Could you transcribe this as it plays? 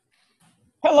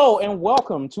Hello and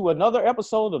welcome to another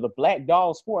episode of the Black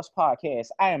Dog Sports Podcast.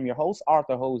 I am your host,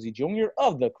 Arthur Hosey Jr.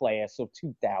 of the class of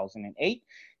 2008.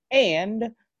 And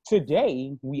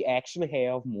today we actually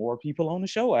have more people on the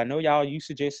show. I know y'all used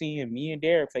to just seeing me and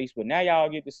Derek face, but now y'all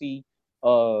get to see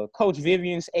Coach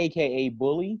Vivian's, aka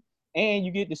Bully, and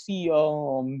you get to see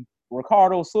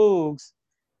Ricardo Suggs,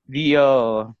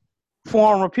 the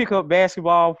former pickup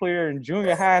basketball player and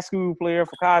junior high school player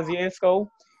for Kosciuszko.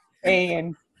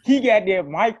 And he got that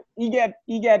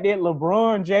that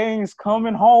LeBron James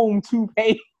coming home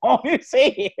toupee on his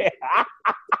head.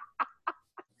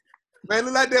 Man,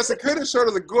 look like that security shirt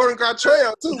of the Gordon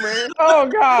Gartrell too, man. Oh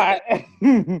God! How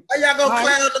y'all gonna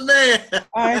clown the man?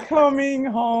 I'm coming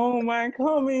home. I'm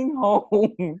coming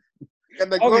home.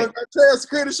 And the Gordon Gartrell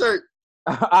security shirt.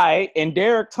 All right, and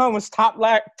Derek Thomas, top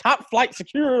flight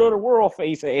security of the world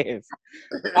face ass.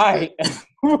 All right.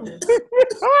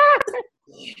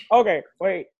 Okay,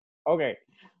 wait. Okay.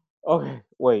 All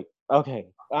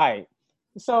right.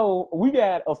 So we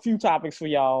got a few topics for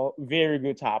y'all. Very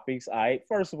good topics. All right.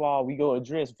 First of all, we go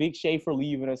address Vic Schaefer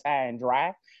leaving us high and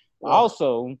dry.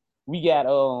 Also, we got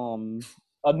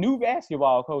a new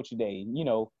basketball coach today. You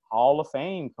know, Hall of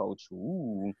Fame coach.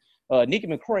 Ooh, Nicky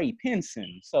McCray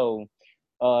Pinson. So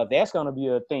that's gonna be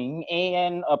a thing.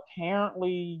 And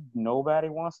apparently, nobody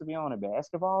wants to be on a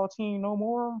basketball team no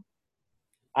more.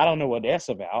 I don't know what that's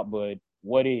about, but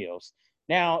what else?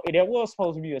 Now, there was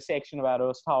supposed to be a section about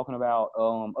us talking about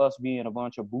us being a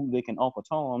bunch of bootlicking Uncle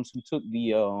Toms who took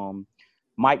the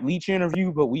Mike Leach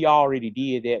interview, but we already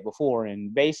did that before,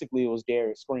 and basically it was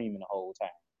Derek screaming the whole time.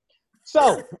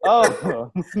 So,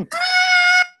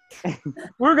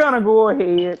 we're going to go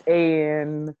ahead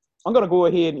and I'm going to go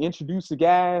ahead and introduce the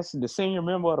guys. The senior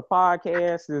member of the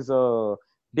podcast is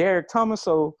Derek Thomas.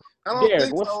 So, I don't Derek,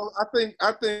 think so.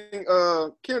 I think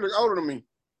Kendrick older than me.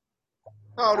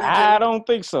 How old are you, I don't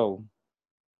think so.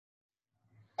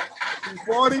 You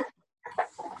 40?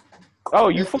 Oh,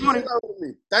 you 40? Older than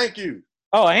me. Thank you.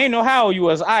 Oh, I ain't know how old you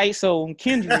was. All right, so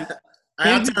Kendrick.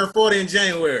 I turned 40 in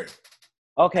January.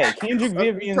 Okay, Kendrick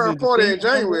Vivians. You turned 40 in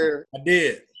January. I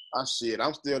did. Oh, shit.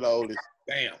 I'm still the oldest.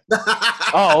 Damn.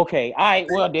 Oh, okay. All right,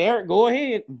 well, Derek, go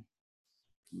ahead.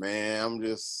 Man, I'm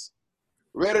just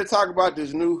ready to talk about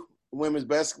this new women's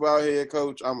basketball head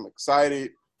coach. I'm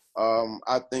excited.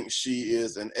 I think she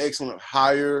is an excellent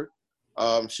hire.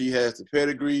 She has the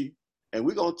pedigree, and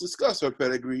we're going to discuss her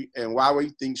pedigree and why we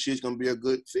think she's going to be a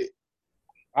good fit.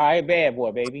 All right, bad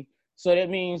boy, baby. So that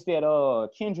means that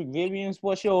Kendrick Vivians,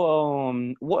 what's your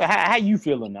how you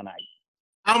feeling tonight?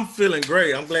 I'm feeling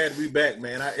great. I'm glad to be back,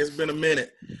 man. It's been a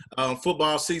minute.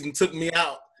 Football season took me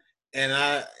out, and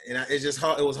it's just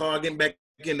hard. It was hard getting back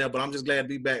in there, but I'm just glad to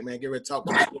be back, man. Get ready to talk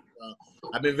about football.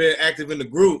 I've been very active in the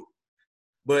group,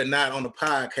 but not on the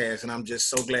podcast, and I'm just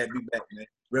so glad to be back, man.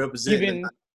 Representing.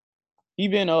 He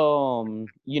been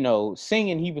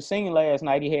singing. He was singing last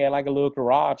night. He had like a little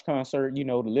garage concert,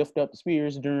 to lift up the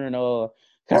spirits during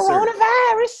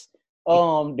coronavirus.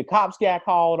 The cops got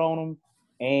called on him,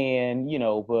 and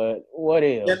but what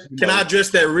else? Can I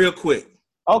address that real quick?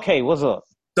 Okay, what's up?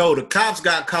 So the cops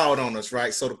got called on us,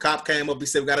 right? So the cop came up. He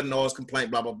said, "We got a noise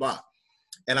complaint, blah blah blah."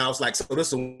 And I was like, "So this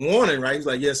is a warning, right?" He's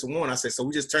like, "Yes, a warning." I said, "So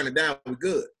we just turned it down. We're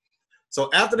good." So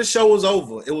after the show was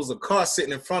over, it was a car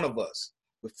sitting in front of us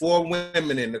with 4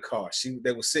 women in the car.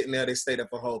 They were sitting there. They stayed up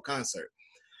for the whole concert.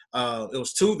 It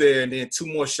was 2 there, and then 2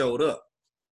 more showed up.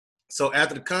 So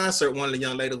after the concert, one of the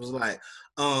young ladies was like,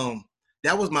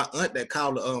 that was my aunt that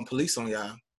called the police on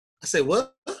y'all. I said,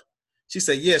 what? She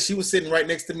said, yeah, she was sitting right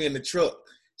next to me in the truck.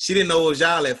 She didn't know it was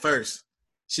y'all at first.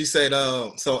 She said,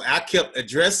 so I kept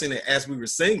addressing it as we were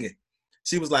singing.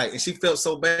 She was like, and she felt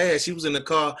so bad. She was in the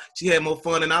car. She had more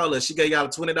fun than all of us. She gave y'all a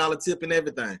 $20 tip and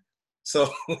everything.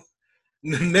 So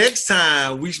next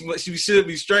time, we should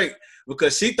be straight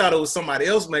because she thought it was somebody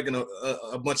else making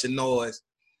a bunch of noise.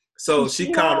 So she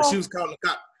was calling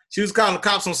the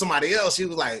cops on somebody else. She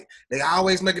was like, they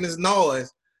always making this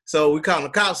noise. So we calling the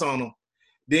cops on them.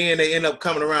 Then they end up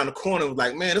coming around the corner and was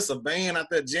like, man, it's a band out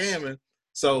there jamming.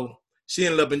 So she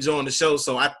ended up enjoying the show.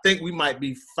 So I think we might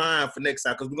be fine for next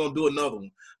time because we're going to do another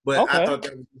one. But okay. I thought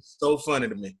that was so funny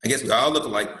to me. I guess we all look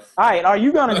alike. All right, are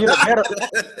you gonna get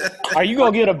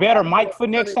a better mic for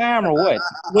next time or what?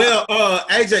 Well,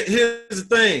 AJ, here's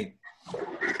the thing.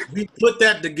 We put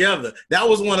that together. That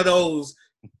was one of those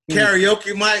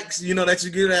karaoke mics, that you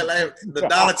get at like the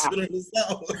Dollar Tree or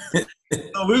something.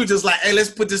 So we were just like, hey, let's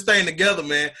put this thing together,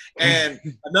 man. And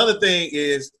another thing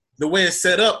is the way it's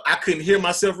set up, I couldn't hear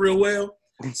myself real well.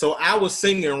 So I was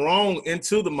singing wrong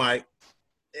into the mic.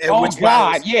 Oh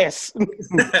God, yes.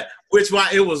 Which why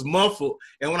it was muffled.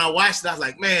 And when I watched it, I was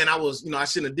like, man, I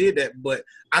shouldn't have did that, but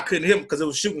I couldn't hear him because it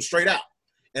was shooting straight out.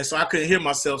 And so I couldn't hear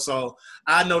myself. So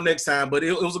I know next time, but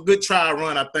it was a good trial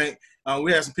run, I think.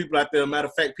 We had some people out there. Matter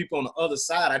of fact, people on the other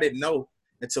side, I didn't know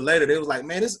until later. They was like,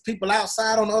 man, there's people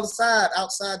outside on the other side,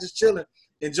 outside just chilling,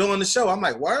 enjoying the show. I'm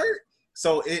like, word?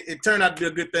 So it turned out to be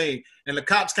a good thing. And the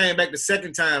cops came back the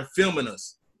second time filming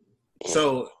us.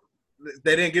 So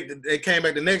they came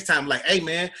back the next time like, hey,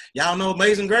 man, y'all know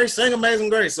Amazing Grace? Sing Amazing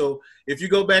Grace. So if you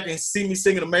go back and see me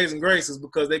singing Amazing Grace, it's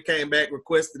because they came back,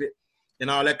 requested it, and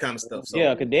all that kind of stuff. So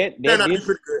yeah, because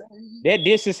that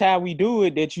this is how we do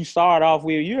it that you start off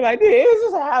with. You're like, this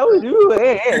is how we do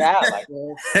it. And I was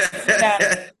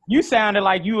like, you sounded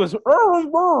like you was the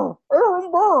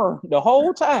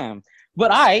whole time. But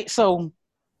all right, so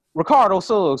Ricardo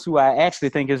Suggs, who I actually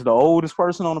think is the oldest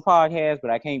person on the podcast,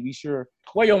 but I can't be sure.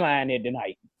 Where your mind at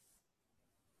tonight?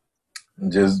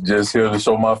 Just here to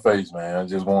show my face, man. I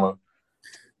just want to.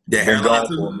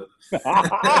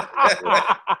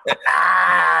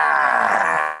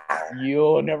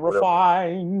 You'll never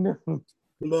find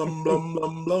blum, blum,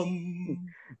 blum, blum.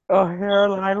 a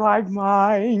hairline like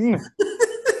mine.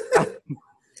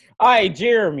 All right,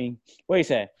 Jeremy. Wait a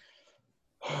second.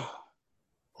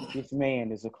 This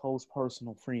man is a close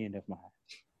personal friend of mine.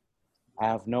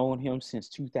 I've known him since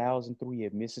 2003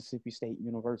 at Mississippi State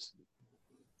University.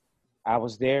 I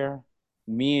was there.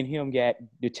 Me and him got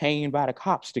detained by the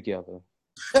cops together.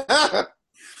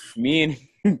 me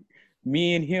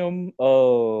and him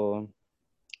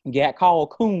got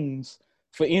called coons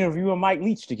for interviewing Mike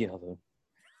Leach together.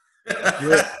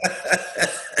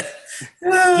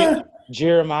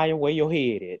 Jeremiah, where your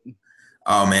head at?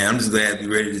 Oh, man, I'm just glad to be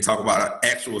ready to talk about an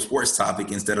actual sports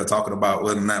topic instead of talking about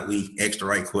whether or not we ask the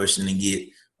right question and get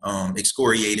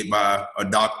excoriated by a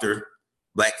doctor,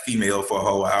 black female, for a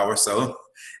whole hour. So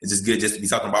it's just good just to be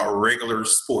talking about regular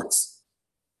sports.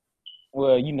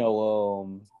 Well,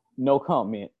 no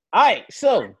comment. All right,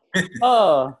 so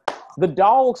the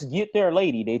Dogs get their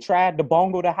lady. They tried to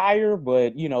bungle to hire,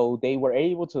 but, they were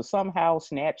able to somehow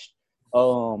snatch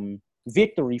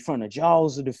victory from the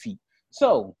jaws of defeat.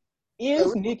 So,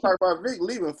 is Nikki talk about Vic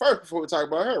leaving first before we talk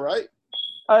about her, right?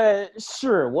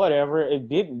 Sure, whatever. It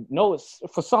didn't. No,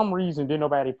 for some reason didn't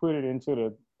nobody put it into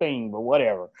the thing, but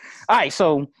whatever. All right,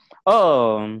 so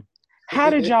how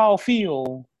did y'all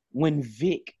feel when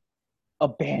Vic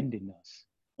abandoned us?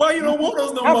 Why you don't want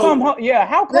us no more?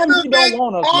 How come you don't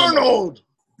want us Arnold?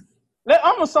 No more?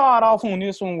 I'm gonna start off on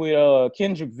this one with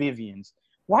Kendrick Vivians.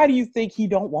 Why do you think he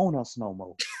don't want us no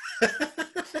more?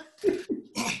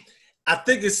 I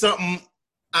think it's something.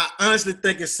 I honestly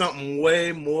think it's something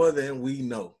way more than we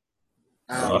know.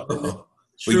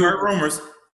 We heard rumors.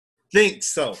 Think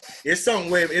so. It's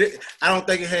something way. I don't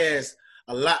think it has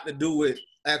a lot to do with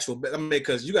actual. I mean,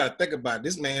 because you got to think about it.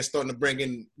 This man starting to bring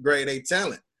in grade A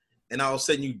talent, and all of a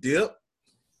sudden you dip.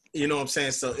 You know what I'm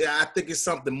saying? So yeah, I think it's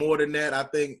something more than that. I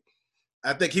think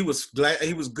he was glad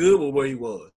he was good with where he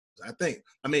was.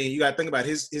 I mean, you got to think about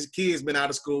it. His kids been out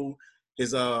of school.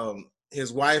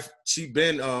 His wife, she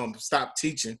been stopped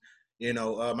teaching.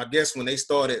 I guess when they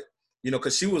started,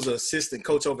 because she was an assistant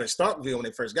coach over in Starkville when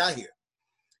they first got here,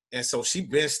 and so she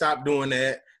been stopped doing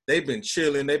that. They've been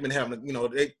chilling. They've been having,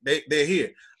 they're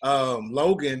here.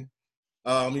 Logan,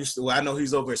 I know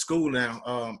he's over at school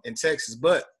now in Texas,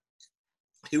 but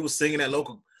he was singing at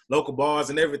local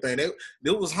bars and everything.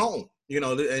 It was home,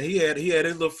 and he had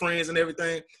his little friends and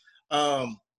everything.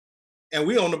 And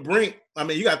we on the brink. I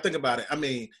mean, you got to think about it. I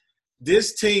mean,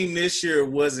 this team this year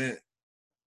wasn't,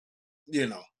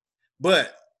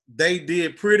 but they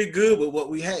did pretty good with what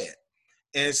we had.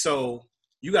 And so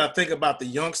you got to think about the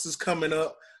youngsters coming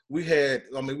up. We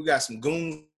got some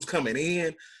goons coming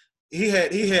in. He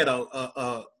had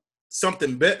a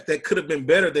something that could have been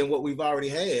better than what we've already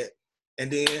had. And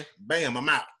then, bam, I'm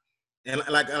out. And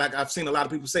like I've seen a lot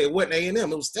of people say, it wasn't A&M,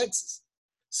 it was Texas.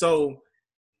 So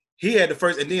he had the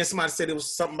first, and then somebody said it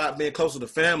was something about being closer to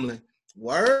family.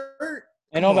 Word?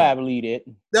 Ain't nobody believe it.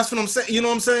 That's what I'm saying. You know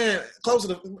what I'm saying? Closer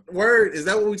to word. Is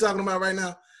that what we're talking about right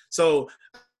now? So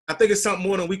I think it's something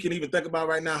more than we can even think about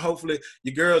right now. Hopefully,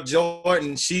 your girl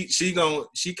Jordan, she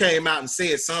came out and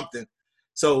said something.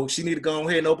 So she need to go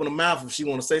ahead and open her mouth if she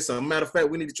want to say something. Matter of fact,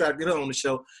 we need to try to get her on the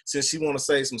show since she want to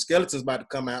say some skeletons about to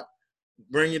come out.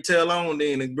 Bring your tail on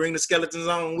then and bring the skeletons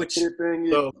on with you.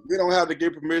 So, we don't have to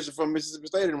get permission from Mississippi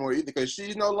State anymore either because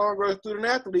she's no longer a student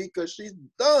athlete because she's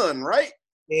done, right?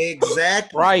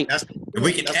 Exactly. Right.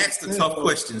 We can ask the tough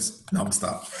questions. No, I'm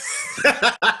stop.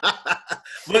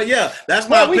 But yeah, that's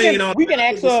my opinion on. We can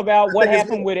ask her about what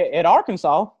happened with it at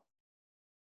Arkansas,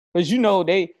 because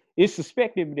it's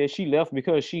suspected that she left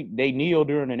because they kneeled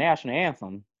during the national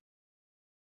anthem.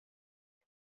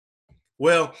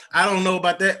 Well, I don't know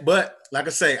about that, but like I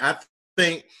say, I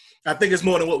think it's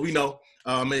more than what we know.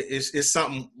 It's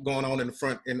something going on in the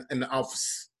front in the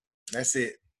office. That's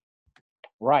it.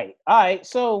 Right. All right.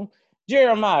 So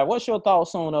Jeremiah, what's your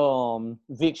thoughts on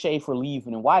Vic Schaefer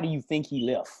leaving, and why do you think he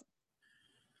left?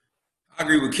 I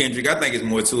agree with Kendrick. I think it's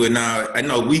more to it now. I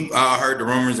know we all heard the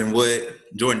rumors and what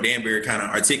Jordan Danbury kind of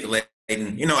articulating.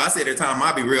 You know, I said at the time,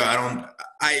 I'll be real.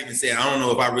 I even said, I don't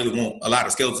know if I really want a lot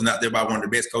of skeletons out there by one of the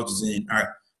best coaches in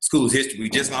our school's history. We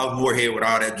just lost Moorhead with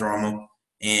all that drama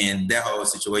and that whole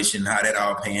situation, how that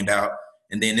all panned out.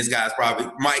 And then this guy's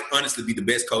might honestly be the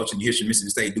best coach in the history of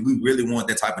Mississippi State. Do we really want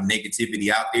that type of negativity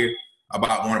out there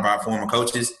about one of our former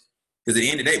coaches? Because at the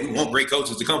end of the day, we want great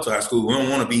coaches to come to our school. We don't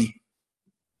want to be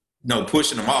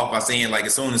pushing them off by saying, like,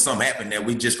 as soon as something happened that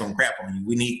we just gonna crap on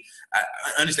you. I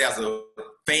understand as a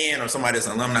fan or somebody that's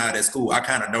an alumni of that school, I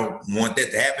kind of don't want that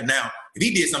to happen. Now, if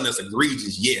he did something that's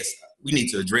egregious, yes, we need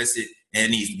to address it and it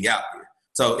needs to be out there.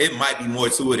 So it might be more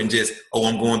to it than just,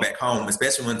 I'm going back home,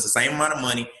 especially when it's the same amount of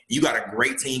money. You got a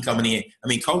great team coming in. I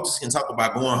mean, coaches can talk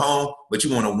about going home, but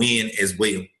you want to win as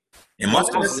well. And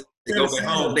most coaches, they go back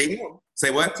home, they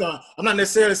say what? I'm not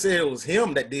necessarily saying it was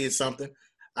him that did something.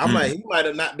 I'm like, he might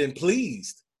have not been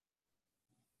pleased.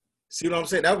 See what I'm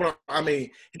saying? That's what I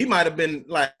mean. He might have been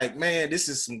like, man, this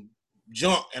is some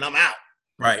junk and I'm out.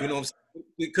 Right. You know what I'm saying?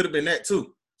 It could have been that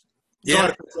too.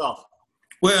 Yeah.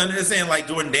 Well, and they're saying like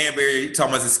Jordan Danbury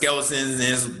talking about the skeletons and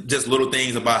it's just little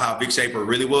things about how Vic Schaefer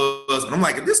really was. And I'm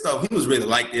like, if this stuff, he was really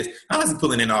like this, how is he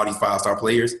pulling in all these 5-star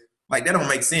players? Like, that don't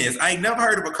make sense. I ain't never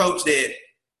heard of a coach that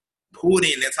pulled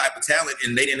in that type of talent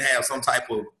and they didn't have some type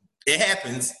of – it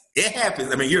happens. It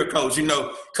happens. I mean, you're a coach. You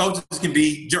know, coaches can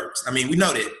be jerks. I mean, we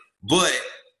know that. But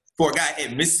for a guy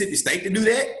at Mississippi State to do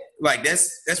that, like,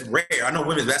 that's rare. I know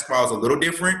women's basketball is a little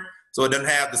different, so it doesn't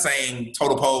have the same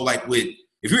total poll like with –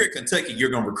 if you're at Kentucky, you're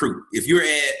going to recruit. If you're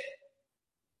at,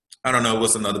 I don't know,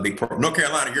 what's another big program? North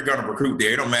Carolina, you're going to recruit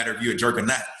there. It don't matter if you're a jerk or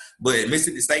not. But at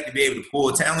Mississippi State, to be able to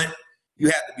pull talent,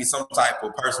 you have to be some type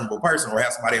of personable person or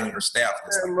have somebody on your staff.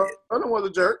 Runner was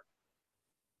a jerk.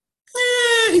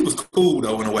 He was cool,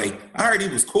 though, in a way. I heard he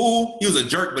was cool. He was a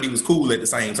jerk, but he was cool at the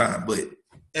same time. But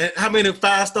and how many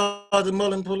 5-stars did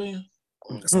Mullen pull in?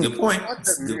 That's a good point.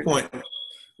 That's a good point.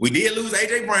 We did lose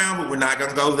A.J. Brown, but we're not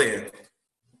going to go there.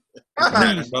 We're not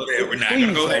going to go there. We're not going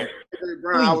to go there. A.J.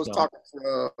 Brown, I was talking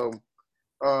to,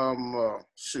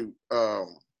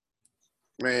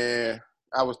 man,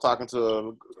 I was talking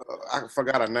to, I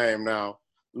forgot her name now.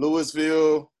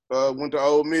 Louisville, went to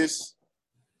Ole Miss.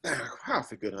 I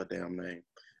forget her damn name.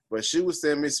 But she was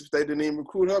saying Mississippi State didn't even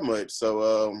recruit her much.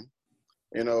 So,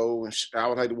 you know, I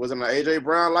was like, wasn't an A.J.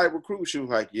 Brown like recruit? She was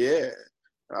like, yeah.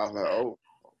 And I was like, oh,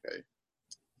 okay.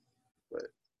 But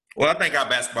well, I think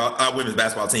our women's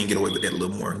basketball team get away with that a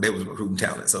little more. They was recruiting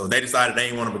talent. So they decided they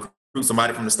didn't want to recruit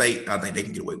somebody from the state. I think they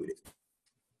can get away with it.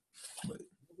 But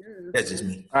that's just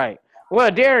me. All right. Well,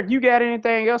 Derek, you got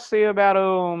anything else to say about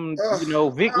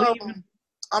Vic leaving?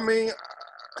 I mean,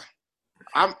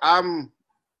 I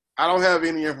don't have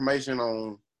any information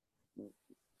on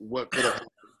what could have happened.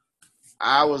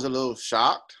 I was a little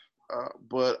shocked,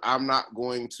 but I'm not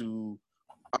going to.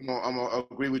 I'm gonna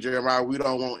agree with Jeremiah. We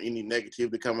don't want any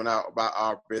negativity coming out about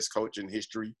our best coach in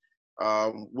history.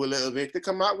 Will it eventually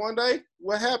come out one day?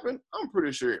 What happened? I'm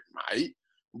pretty sure it might.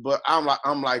 But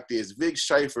I'm like this. Vic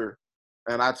Schaefer,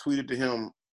 and I tweeted to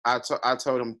him. I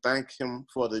told him thank him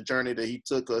for the journey that he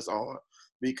took us on,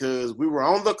 because we were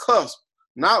on the cusp,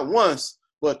 not once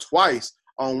but twice,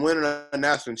 on winning a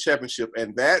national championship,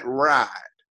 and that ride.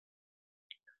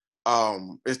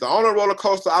 It's the only roller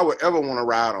coaster I would ever want to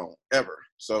ride on, ever.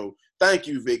 So thank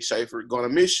you, Vic Schaefer. Gonna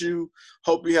miss you.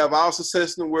 Hope you have all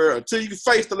success in the world until you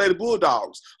face the Lady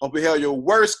Bulldogs. Hope you have your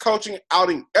worst coaching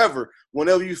outing ever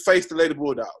whenever you face the Lady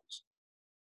Bulldogs.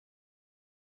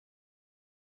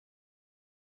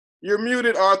 You're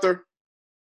muted, Arthur.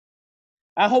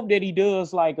 I hope that he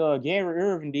does like Gary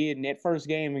Irvin did in that first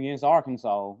game against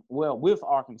Arkansas. Well, with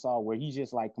Arkansas, where he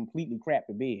just like completely crapped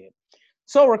the bed.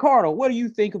 So, Ricardo, what do you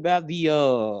think about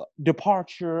the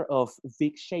departure of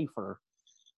Vic Schaefer?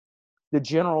 The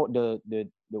general, the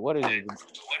what is it?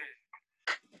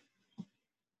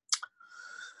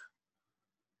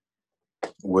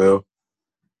 Well,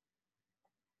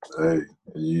 hey,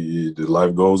 the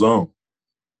life goes on.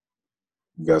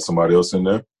 You got somebody else in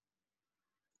there.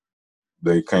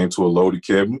 They came to a loaded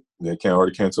cabinet. They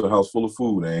already came to a house full of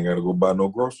food. They ain't got to go buy no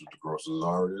groceries. The groceries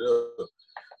are already there.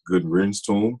 Good riddance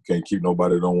to them. Can't keep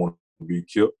nobody that don't want to be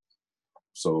killed.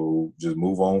 So just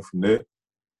move on from that.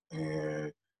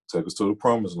 And Take us to the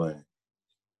promised land.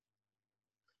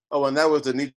 Oh, and that was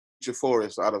the Nietzsche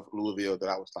Forest out of Louisville that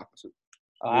I was talking to.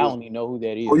 I don't even know who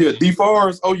that is. Oh, yeah,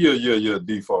 DeForest. Oh, yeah,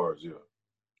 DeForest, yeah.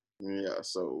 Yeah,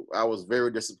 so I was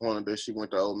very disappointed that she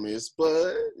went to Ole Miss,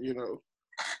 but, you know,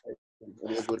 it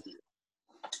is what it is.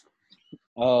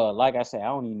 Like I said, I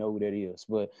don't even know who that is.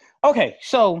 But okay,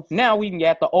 so now we can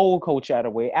get the old coach out of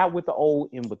the way, out with the old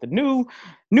and with the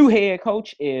new head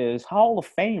coach is Hall of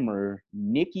Famer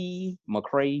Nikki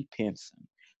McCray Penson.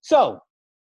 So,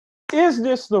 is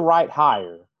this the right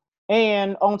hire?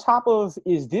 And on top of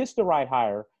is this the right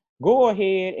hire? Go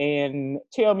ahead and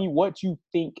tell me what you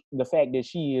think. The fact that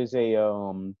she is a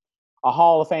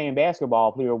Hall of Fame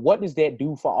basketball player, what does that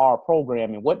do for our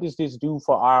program, and what does this do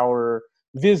for our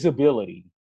visibility?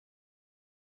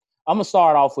 I'm gonna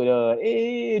start off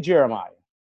with Jeremiah.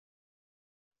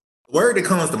 The word that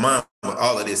comes to mind with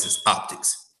all of this is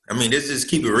optics. I mean, let's just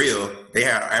keep it real. They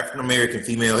had an African-American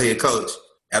female head coach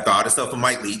after all the stuff with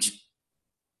Mike Leach.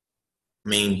 I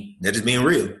mean, they're just being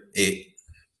real. It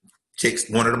checks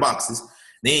one of the boxes.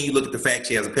 Then you look at the fact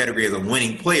she has a pedigree as a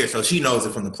winning player, so she knows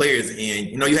it from the players. And,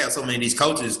 you know, you have so many of these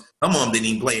coaches, some of them didn't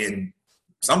even play in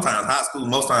sometimes high school.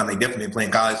 Most times they definitely didn't play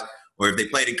in college. Or if they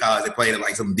played in college, they played at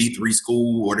like some D3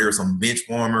 school, or there was some bench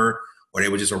warmer, or they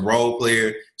were just a role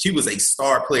player. She was a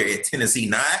star player at Tennessee,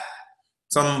 not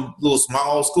some little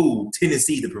small school,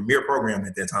 Tennessee, the premier program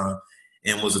at that time,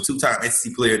 and was a two-time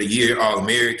SEC Player of the Year,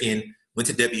 All-American, went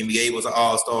to WNBA, was an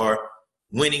All-Star,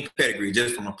 winning pedigree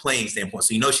just from a playing standpoint.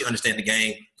 So you know she understands the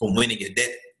game from winning at that,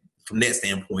 from that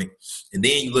standpoint. And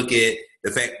then you look at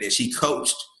the fact that she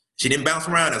coached. She didn't bounce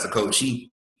around as a coach.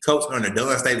 She coached under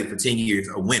Dawn Staley for 10 years,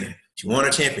 a winner. She won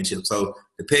a championship, so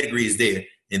the pedigree is there.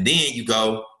 And then you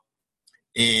go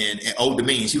and at Old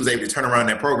Dominion, she was able to turn around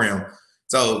that program.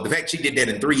 So the fact she did that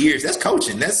in 3 years, that's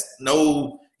coaching. That's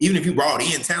no, even if you brought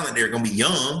in talent, they're going to be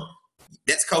young.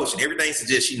 That's coaching. Everything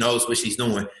suggests she knows what she's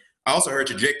doing. Also, her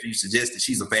trajectory suggests that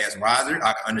she's a fast riser.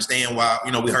 I can understand why,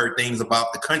 you know, we heard things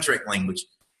about the contract language.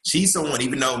 She's someone,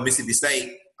 even though Mississippi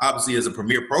State obviously is a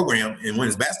premier program in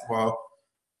women's basketball,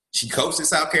 she coached at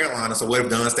South Carolina, so would have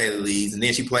done state leagues, and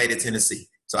then she played at Tennessee.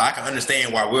 So I can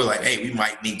understand why we're like, hey, we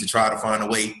might need to try to find a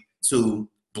way to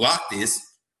block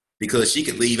this because she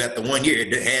could leave after 1 year.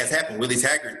 It has happened. Willie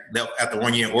Taggart left after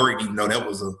 1 year in Oregon, even though that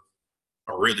was a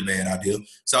really bad idea.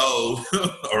 So,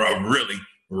 or a really,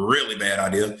 really bad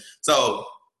idea. So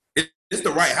it's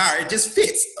the right hire. It just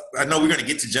fits. I know we're going to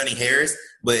get to Johnny Harris,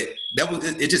 but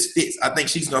it just fits. I think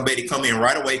she's going to be able to come in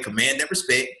right away, command that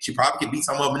respect. She probably can beat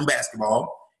some of them in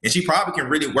basketball. And she probably can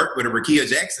really work with a Rakia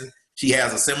Jackson. She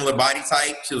has a similar body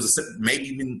type. She was maybe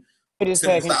even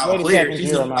similar style player.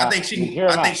 I think she.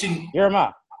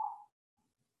 Jeremiah.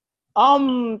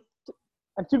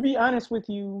 To be honest with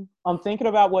you, I'm thinking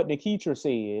about what Nikitra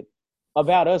said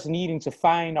about us needing to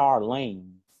find our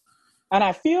lane. And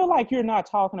I feel like you're not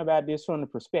talking about this from the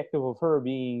perspective of her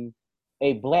being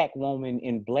a black woman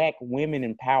in black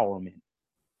women empowerment.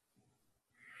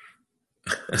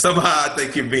 Somehow I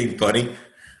think you're being funny.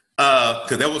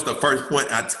 Because that was the first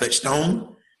point I touched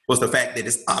on, was the fact that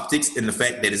it's optics and the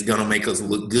fact that it's going to make us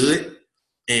look good.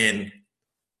 And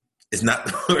it's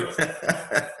not.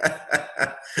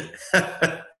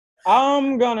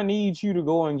 I'm going to need you to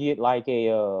go and get like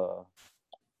a,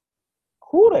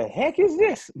 who the heck is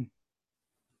this? I'm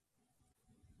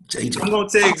going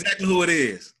to tell you exactly who it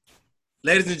is.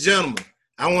 Ladies and gentlemen,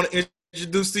 I want to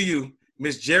introduce to you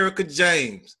Miss Jerica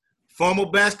James, former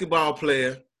basketball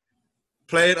player,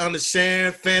 played under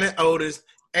Sharon Fanning Otis,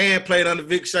 and played under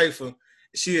Vic Schaefer.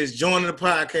 She is joining the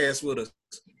podcast with us.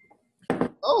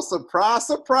 Oh, surprise,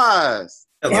 surprise.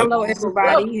 Hello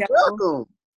everybody. Welcome.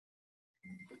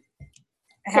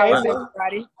 How is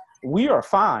everybody? We are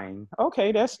fine.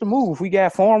 Okay, that's the move. We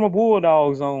got former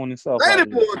Bulldogs on and stuff. Lady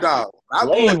Bulldogs.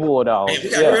 Lady Bulldogs. Hey, we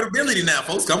got credibility now,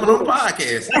 folks, coming on the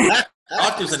podcast.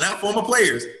 Doctors are not former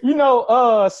players. You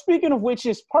know, speaking of which,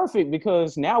 it's perfect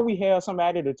because now we have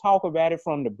somebody to talk about it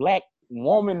from the black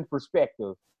woman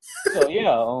perspective. So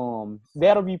yeah,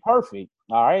 that'll be perfect.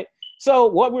 All right. So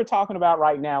what we're talking about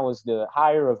right now is the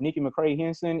hire of Nikki McCray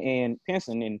Penson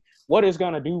and what it's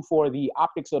going to do for the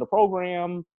optics of the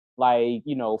program. Like,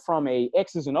 you know, from a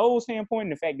X's and O's standpoint,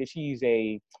 and the fact that she's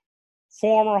a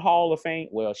former Hall of Fame,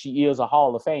 well, she is a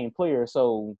Hall of Fame player.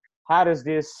 So how does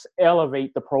this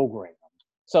elevate the program?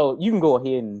 So you can go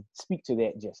ahead and speak to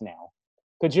that just now.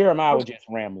 Because Jeremiah was just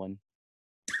rambling.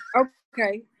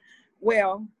 Okay.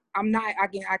 Well, I'm not, I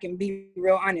can be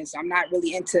real honest. I'm not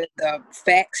really into the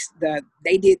facts.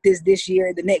 They did this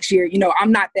year, the next year. You know,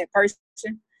 I'm not that person.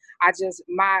 I just,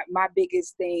 my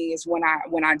biggest thing is when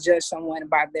I judge someone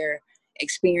by their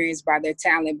experience, by their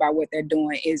talent, by what they're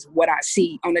doing is what I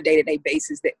see on a day-to-day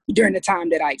basis that during the time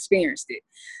that I experienced it.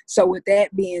 So with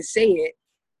that being said,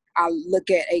 I look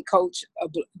at a coach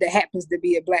that happens to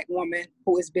be a Black woman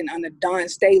who has been under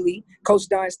Coach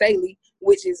Dawn Staley,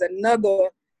 which is another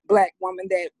Black woman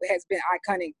that has been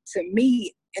iconic to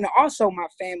me and also my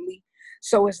family.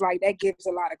 So it's like that gives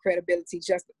a lot of credibility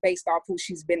just based off who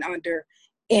she's been under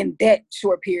in that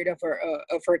short period of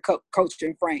her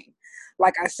coaching frame.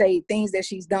 Like I say, things that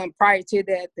she's done prior to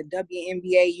that, the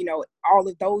WNBA, all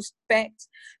of those facts,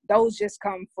 those just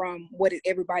come from what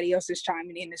everybody else is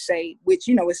chiming in to say, which,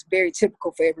 is very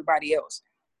typical for everybody else.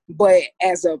 But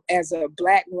as a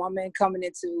Black woman coming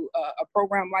into a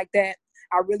program like that,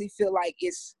 I really feel like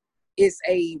it's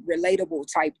a relatable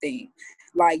type thing.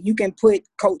 Like you can put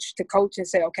coach to coach and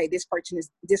say, okay, this person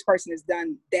has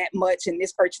done that much and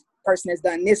this person has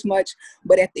done this much.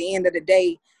 But at the end of the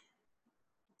day,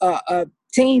 a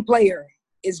team player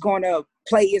is going to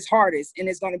play his hardest and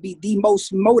is going to be the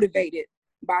most motivated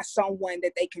by someone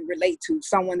that they can relate to,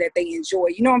 someone that they enjoy.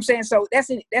 You know what I'm saying? So that's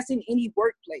in any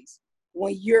workplace.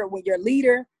 When you're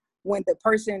leader, when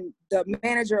the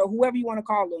manager or whoever you want to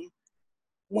call them,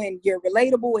 when you're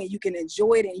relatable and you can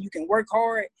enjoy it and you can work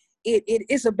hard,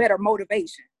 it's a better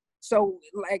motivation. So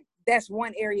like that's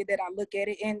one area that I look at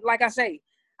it. And like I say,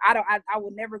 I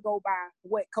would never go by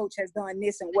what coach has done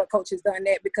this and what coach has done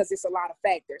that, because it's a lot of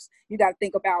factors. You got to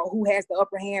think about who has the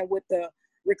upper hand with the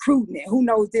recruiting and who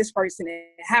knows this person and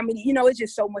how many, it's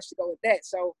just so much to go with that.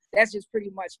 So that's just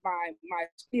pretty much my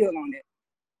spiel on it.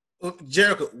 Well,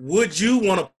 Jerica, would you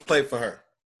want to play for her?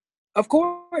 Of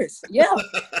course. Yeah.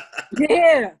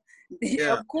 Yeah.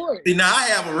 Yeah, of course. See, now I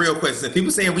have a real question.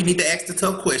 People saying we need to ask the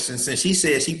tough questions since she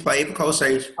said she played for Coach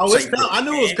Shay. Oh, I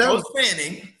knew it was coming. Coach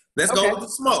Fanning. Let's go with the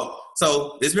smoke.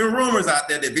 So there's been rumors out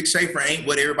there that Vic Schaefer ain't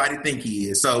what everybody think he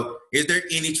is. So is there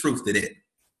any truth to that?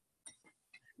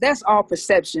 That's all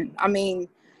perception. I mean,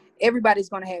 everybody's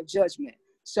going to have judgment.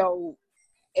 So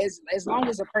as long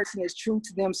as a person is true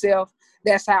to themselves,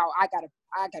 that's how I gotta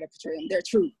portray them. They're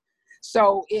true.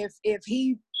 So if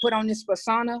he put on this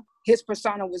persona, his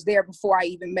persona was there before I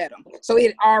even met him. So it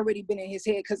had already been in his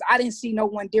head because I didn't see no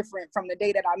one different from the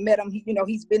day that I met him.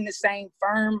 He's been the same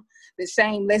firm, the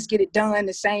same let's get it done,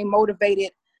 the same motivated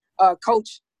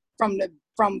coach from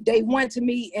day one to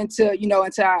me until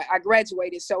I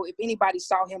graduated. So if anybody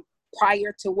saw him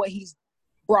prior to what he's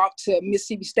brought to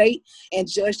Mississippi State and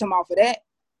judged him off of that,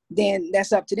 then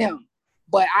that's up to them.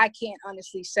 But I can't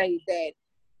honestly say that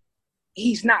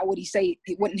he's not what he says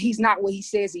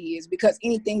he is, because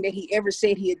anything that he ever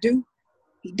said he'd do,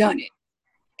 he done it.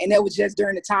 And that was just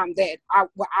during the time that I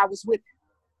was with him.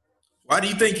 Why do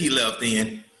you think he left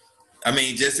then? I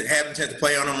mean, just having a chance to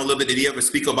play on him a little bit, did he ever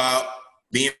speak about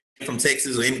being from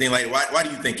Texas or anything like that? Why do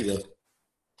you think he left?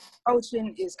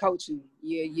 Coaching is coaching.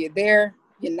 You're there,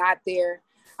 you're not there.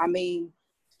 I mean,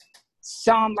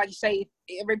 some, like you say,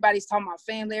 everybody's talking about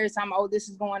family every time, oh, this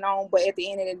is going on. But at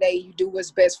the end of the day, you do what's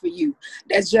best for you.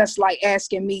 That's just like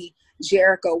asking me,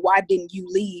 Jerica, why didn't you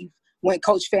leave when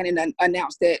Coach Fanning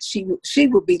announced that she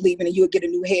would be leaving and you would get a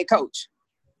new head coach?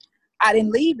 I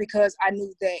didn't leave because I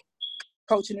knew that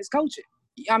coaching is coaching.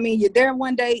 I mean, you're there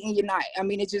one day and you're not. I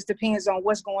mean, it just depends on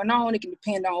what's going on. It can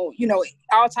depend on,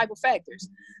 all type of factors.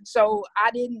 So I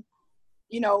didn't,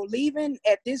 leaving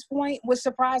at this point was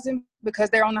surprising because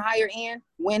they're on the higher end,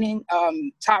 winning,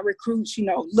 top recruits,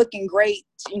 looking great.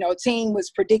 Team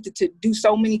was predicted to do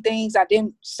so many things. I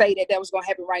didn't say that was going to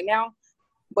happen right now,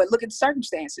 but look at the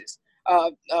circumstances.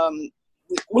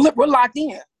 We're locked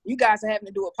in. You guys are having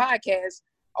to do a podcast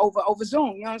over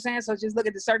Zoom. You know what I'm saying? So just look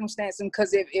at the circumstances,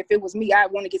 because if it was me,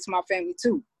 I'd want to get to my family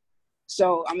too.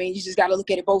 So, I mean, you just got to look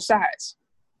at it both sides.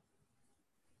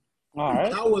 All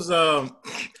right. How was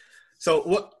so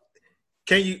what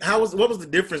was the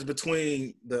difference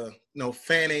between the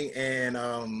Fanning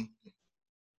and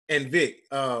Vic?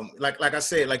 Like I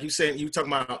said, like you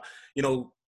talking about,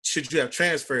 should you have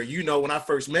transferred? When I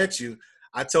first met you,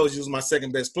 I told you was my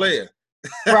second best player.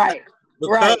 Right.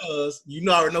 Because I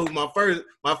already know who's my favorite,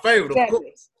 exactly. Of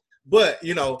course. But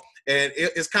and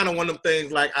it's kind of one of them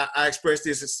things. Like I expressed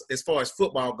this as far as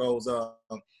football goes.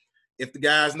 If the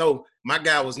guys know, my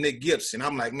guy was Nick Gibson.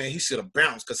 I'm like, man, he should have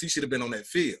bounced because he should have been on that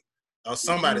field or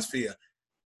somebody's field.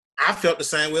 I felt the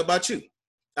same way about you.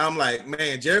 I'm like,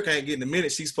 man, Jerica ain't getting the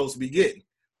minutes she's supposed to be getting.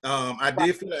 I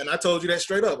did feel that, and I told you that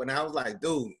straight up. And I was like,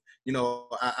 dude,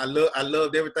 I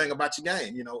loved everything about your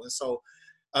game, And so,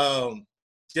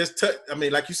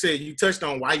 like you said, you touched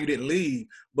on why you didn't leave,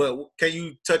 but can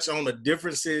you touch on the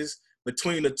differences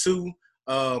between the two,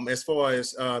 as far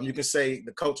as you can say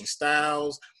the coaching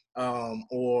styles,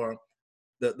 or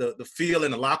the feel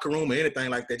in the locker room or anything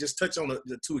like that. Just touch on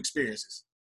the two experiences.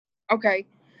 Okay,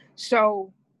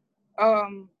 so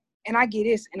and I get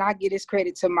this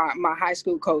credit to my high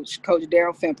school coach, Coach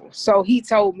Daryl Fimple. So he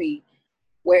told me,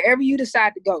 wherever you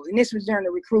decide to go, and this was during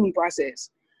the recruiting process,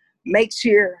 make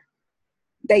sure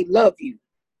they love you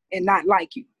and not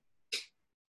like you.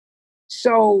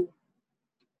 So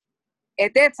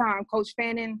at that time, Coach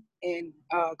Fannin and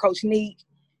Coach Neek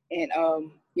and all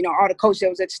the coaches that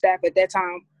was at the staff at that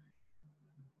time,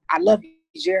 I love you,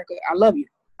 Jerica. I love you.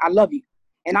 I love you.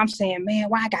 And I'm saying, man,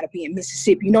 why I gotta be in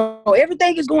Mississippi?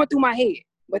 Everything is going through my head.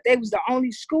 But they was the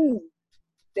only school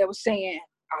that was saying,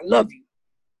 I love you.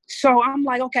 So I'm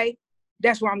like, okay,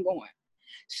 that's where I'm going.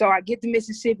 So I get to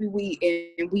Mississippi,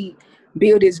 we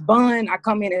build this bond. I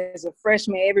come in as a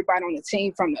freshman, everybody on the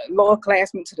team, from the lower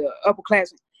classmen to the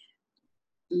upperclassmen.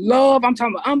 Love, I'm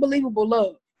talking about unbelievable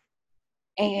love.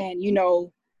 And,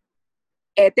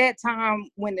 at that time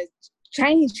when the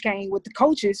change came with the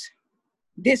coaches,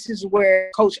 this is where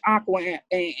Coach Aqua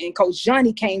and Coach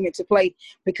Johnny came into play,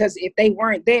 because if they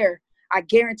weren't there, I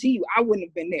guarantee you I wouldn't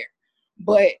have been there.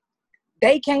 But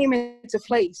they came into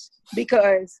place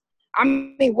because, I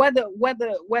mean, whether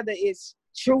it's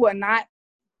true or not,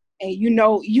 and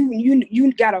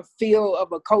you got a feel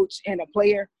of a coach and a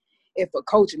player, if a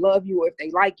coach love you or if they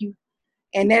like you.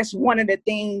 And that's one of the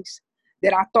things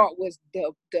that I thought was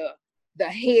the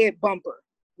head bumper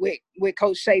with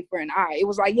Coach Schaefer and I. It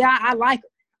was like, yeah, I like her.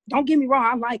 Don't get me wrong,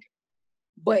 I like her.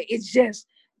 But it's just,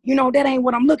 that ain't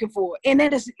what I'm looking for. And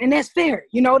that's fair.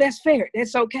 That's fair.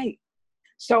 That's okay.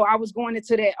 So I was going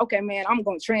into that, okay, man, I'm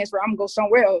going to transfer. I'm going to go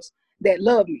somewhere else that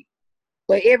love me.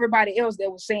 But everybody else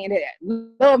that was saying that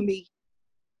love me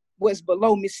was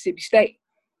below Mississippi State.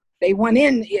 They weren't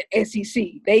in SEC.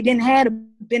 They didn't have the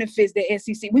benefits that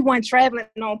SEC. We weren't traveling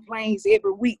on planes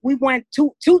every week. We went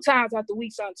two times out the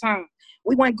week sometimes.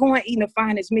 We weren't going eating the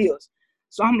finest meals.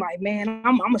 So I'm like, man,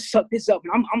 I'm going to suck this up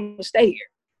and I'm going to stay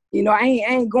here. I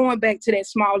ain't going back to that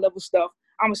small level stuff.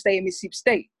 I'm going to stay at Mississippi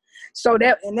State. So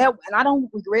and I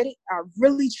don't regret it. I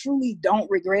really, truly don't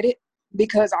regret it,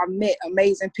 because I met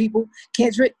amazing people.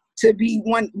 Kendrick, to be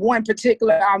one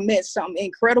particular, I met some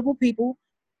incredible people.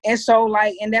 And so,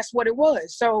 and that's what it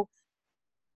was. So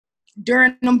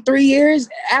during them 3 years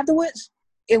afterwards,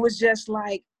 it was just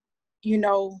like,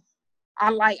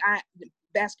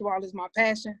 basketball is my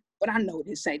passion, but I know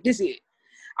this is it.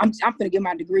 I'm gonna get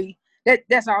my degree.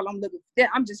 That's all I'm looking for.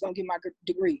 I'm just gonna get my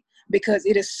degree, because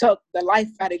it has sucked the life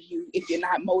out of you if you're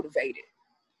not motivated.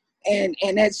 And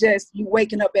that's just you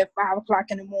waking up at 5 o'clock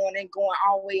in the morning, going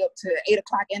all the way up to 8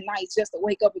 o'clock at night just to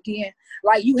wake up again.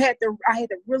 Like I had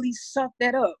to really suck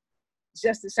that up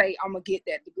just to say, I'm going to get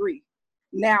that degree.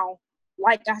 Now,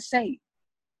 like I say,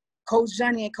 Coach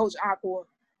Johnny and Coach Aqua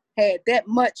had that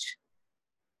much,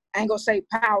 I ain't going to say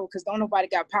power, because don't nobody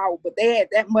got power, but they had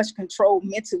that much control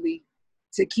mentally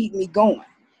to keep me going.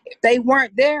 If they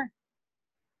weren't there,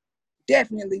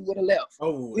 definitely would have left.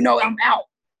 Oh. I'm out.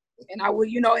 And I would,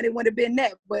 and it would have been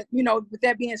that. But, with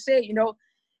that being said,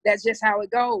 that's just how it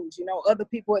goes. Other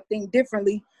people would think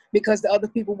differently, because the other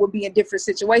people would be in different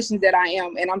situations that I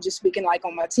am. And I'm just speaking like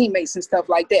on my teammates and stuff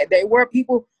like that. There were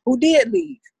people who did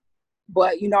leave.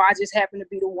 But, I just happen to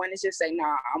be the one that just say,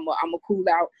 nah, I'm a cool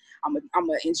out. I'm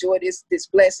a enjoy this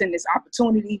blessing, this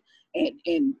opportunity,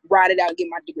 and ride it out and get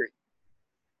my degree.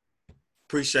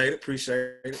 Appreciate it.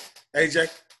 AJ?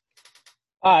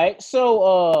 All right.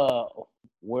 So,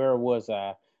 where was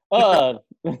I?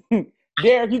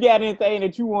 Derek, you got anything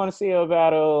that you want to say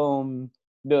about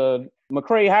the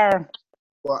McCray hire?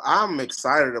 Well, I'm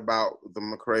excited about the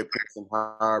McCray Penson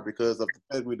hire because of the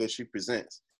pedigree that she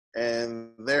presents.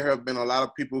 And there have been a lot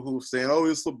of people who saying, oh,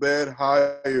 it's a bad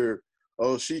hire.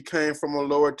 Oh, she came from a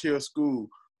lower tier school.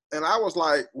 And I was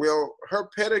like, well, her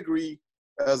pedigree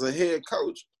as a head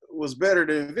coach was better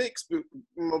than Vic's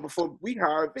before we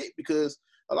hired Vic, because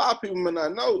a lot of people may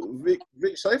not know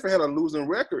Vic Schaefer had a losing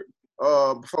record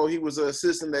before he was an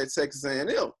assistant at Texas A&M.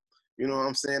 You know what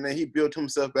I'm saying? And he built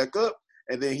himself back up,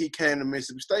 and then he came to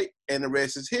Mississippi State, and the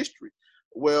rest is history.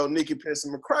 Well, Nikki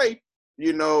Penson McCray,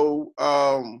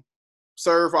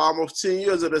 served almost 10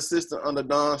 years as an assistant under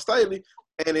Don Staley,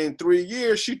 and in 3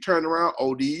 years she turned around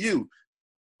ODU.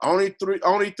 Only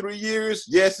three years.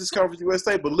 Yes, it's Conference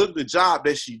USA, but look at the job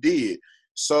that she did.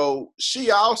 So she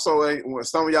also, when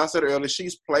some of y'all said earlier,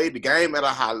 she's played the game at a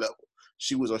high level.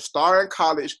 She was a star in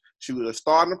college. She was a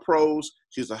star in the pros.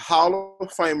 She's a Hall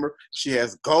of Famer. She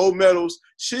has gold medals.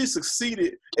 She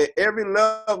succeeded at every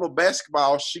level of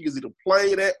basketball she has either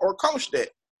played at or coached at.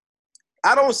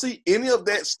 I don't see any of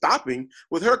that stopping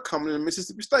with her coming to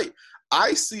Mississippi State.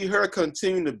 I see her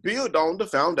continuing to build on the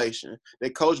foundation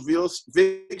that Coach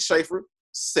Vic Schaefer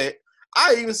set.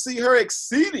 I even see her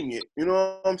exceeding it. You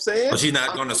know what I'm saying? But she's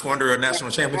not going to squander a national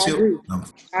championship? No.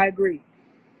 I agree.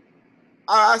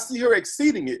 I see her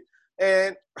exceeding it.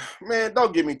 And, man,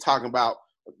 don't get me talking about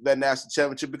that national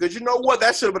championship because you know what?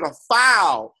 That should have been a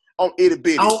foul on Itty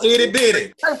Bitty. On Itty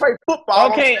Bitty. I play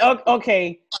football.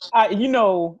 Okay.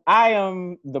 I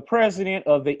am the president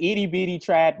of the Itty Bitty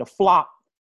tried to flop,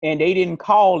 and they didn't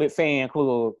call it fan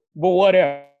club, but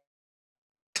whatever.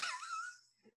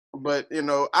 But,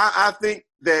 I think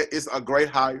that it's a great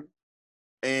hire,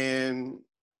 and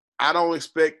I don't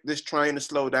expect this train to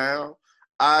slow down.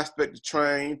 I expect the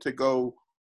train to go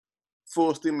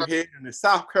full steam ahead, and the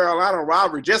South Carolina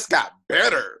rivalry just got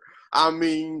better. I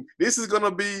mean, this is going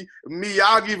to be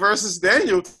Miyagi versus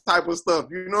Daniel type of stuff.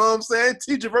 You know what I'm saying?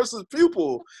 Teacher versus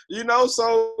pupil.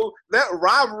 So that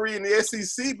rivalry in the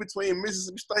SEC between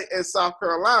Mississippi State and South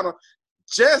Carolina,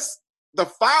 the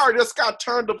fire just got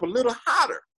turned up a little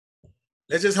hotter.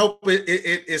 Let's just hope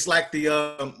it's like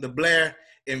the Blair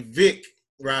and Vic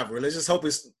rivalry. Let's just hope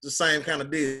it's the same kind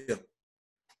of deal.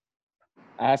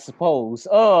 I suppose.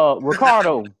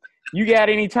 Ricardo, you got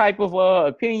any type of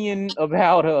opinion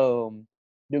about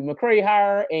the McCray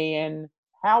hire and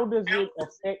how does it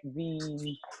affect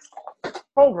the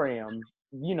program,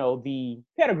 the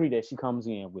pedigree that she comes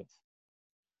in with?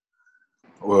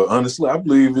 Well, honestly, I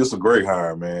believe it's a great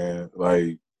hire, man.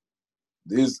 Like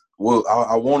this. Well,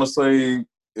 I want to say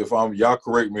y'all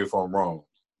correct me if I'm wrong,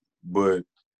 but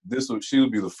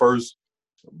she'll be the first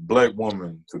black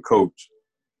woman to coach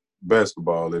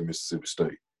basketball at Mississippi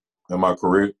State. Am I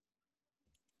correct?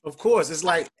 Of course. It's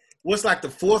like what's like the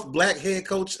fourth black head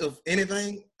coach of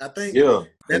anything, I think. Yeah,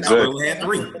 exactly. Had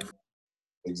 3.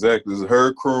 Exactly. It's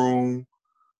her, Kroon,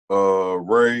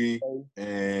 Ray,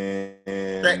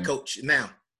 and track coach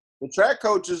now. The track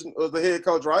coach is the head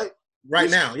coach, right?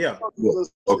 Right now, yeah.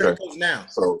 Okay. Coach now.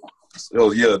 So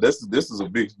yeah, this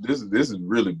is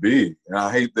really big, and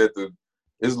I hate that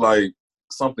it's like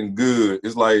something good.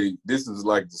 It's like this is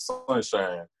like the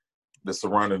sunshine that's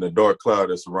surrounding the dark cloud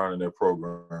that's surrounding that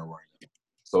program right now.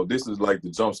 So this is like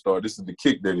the jump start. This is the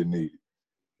kick that it needed.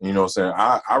 You know what I'm saying?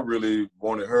 I really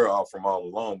wanted her out from all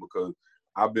along because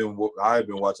I had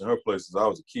been watching her play since I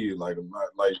was a kid. Like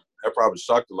that probably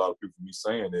shocked a lot of people me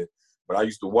saying that. But I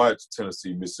used to watch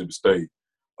Tennessee, Mississippi State.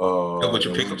 With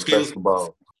your pickup skills?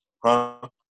 Basketball. Huh?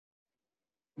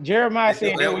 Jeremiah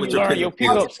said that when you learn your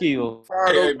pickup skills.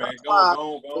 Hey, man,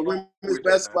 go the women's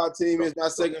basketball team is my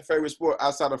second favorite sport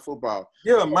outside of football.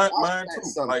 Yeah, mine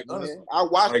too. Like, honestly, I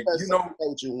watched that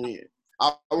coaching win.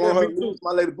 I want her to lose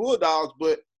my Lady Bulldogs,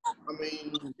 but I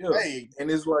mean, hey, and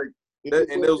it's like that.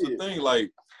 And that was the thing,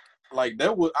 like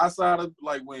that was outside of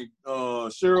like when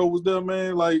Cheryl was there,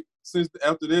 man. Like since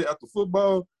after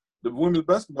football, the women's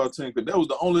basketball team, because that was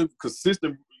the only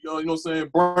consistent, you know what I'm saying,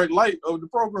 bright light of the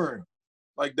program.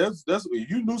 Like that's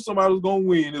you knew somebody was gonna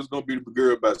win. It was gonna be the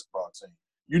girl basketball team.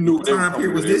 You knew they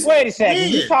was this. Wait a second,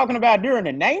 you talking about during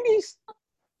the 90s?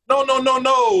 No.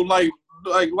 Like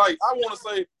I want to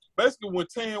say basically when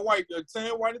Tan White and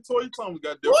Toya Thomas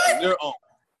got their own.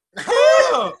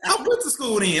 Yeah, I went to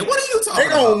school then. What are you talking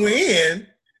about? They gonna win.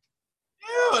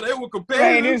 Yeah, they were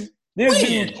competitive. This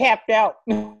dude capped out.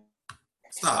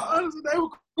 Stop. Honestly, they were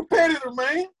competitive,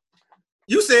 man.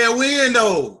 You said win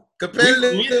though.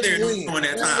 Competitive we there during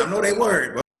that time. I know they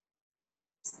were.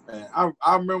 Man,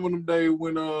 I remember them days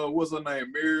when what's her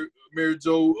name, Mary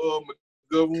Jo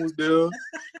McGovern was there.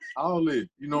 All that,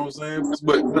 you know what I'm saying?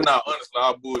 But nah, honestly,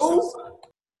 I bullshit.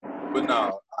 But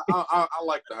nah, I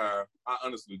like the hire. I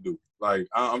honestly do. Like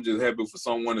I'm just happy for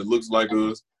someone that looks like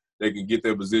us. They can get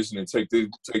their position and take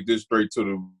this straight to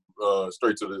the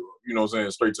you know what I'm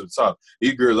saying, straight to the top.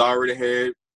 These girls already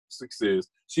had success.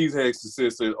 She's had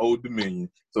success at Old Dominion,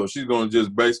 so she's gonna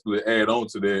just basically add on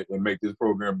to that and make this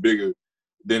program bigger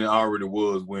than it already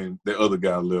was when the other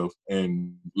guy left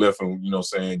and you know what I'm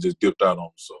saying, just dipped out on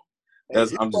him. So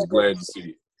I'm just glad to see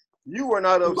it. You were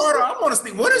not upset. I want to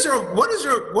see what is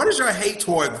your hate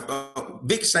toward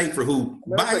Vic Schaefer, who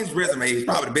by his resume is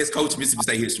probably the best coach in Mississippi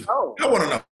State history. Oh. I want to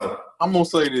know. I'm gonna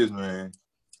say this, man.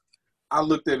 I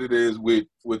looked at it as with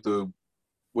the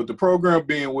program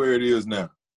being where it is now.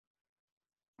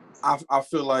 I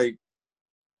feel like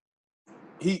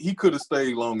he could have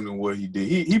stayed longer than what he did.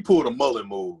 He pulled a Mullen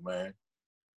move, man.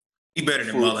 He better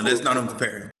than Mullen. That's not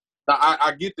comparing.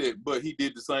 I get that, but he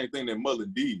did the same thing that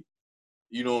Mullen did.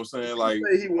 You know what I'm saying? Like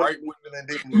right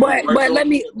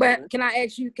when But can I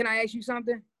ask you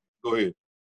something? Go ahead.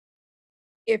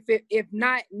 if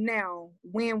not now,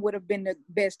 when would have been the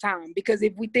best time? Because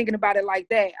if we're thinking about it like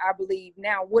that, I believe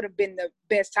now would have been the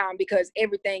best time because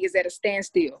everything is at a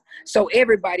standstill. So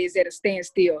everybody is at a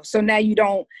standstill. So now you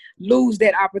don't lose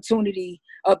that opportunity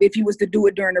of if you was to do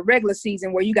it during the regular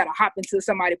season where you got to hop into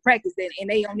somebody's practice and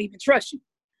they don't even trust you.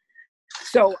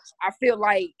 So I feel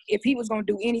like if he was going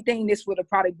to do anything, this would have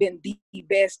probably been the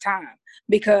best time,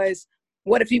 because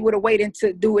what if he would have waited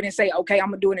to do it and say, okay, I'm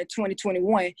going to do it in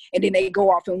 2021, and then they go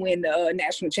off and win the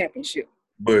national championship?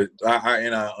 But I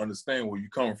understand where you're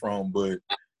coming from. But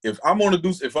if I'm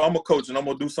a coach and I'm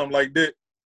going to do something like that,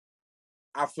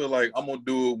 I feel like I'm going to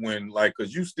do it when, like,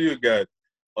 because you still got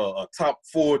a top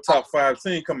 4, top 5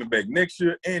 team coming back next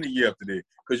year and the year after that,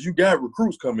 because you got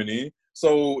recruits coming in.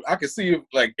 So I can see if,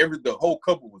 like, the whole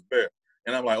couple was better.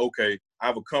 And I'm like, okay,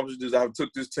 I've accomplished this. I've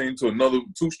took this team to another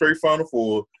 2 straight Final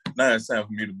Four. Now it's time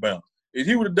for me to bounce. If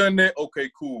he would have done that, okay,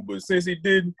 cool. But since he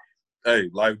didn't, hey,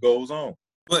 life goes on.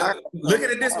 But look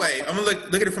at it this way. I'm gonna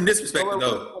look at it from this perspective,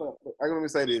 though. Let me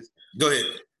say this. Go ahead.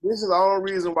 This is the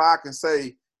only reason why I can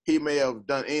say he may have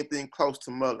done anything close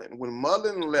to Mullen. When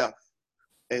Mullen left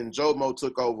and Jomo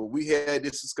took over, we had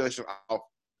this discussion of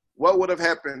what would have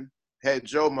happened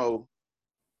had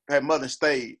Mullen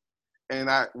stayed. And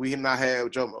we not have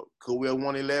Jomo. Could we have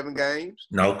won 11 games?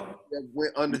 No.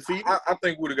 Went undefeated? I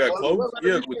think we would have got close.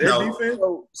 Yeah, with that defense.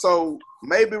 So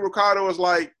maybe Ricardo was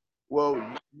like, well,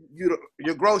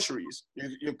 your groceries,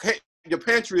 your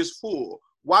pantry is full.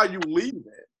 Why you leaving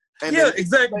it? And yeah,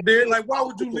 exactly, dude. Like, why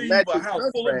would you leave a house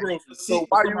full of groceries so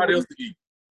why somebody else to eat?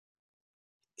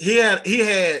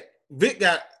 Vic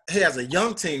has a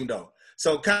young team though.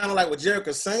 So kind of like what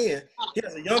Jericho's saying, he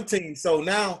has a young team. So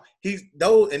now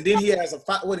and then he has a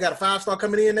 5-star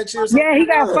coming in next year? Yeah, he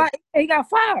got 5. He got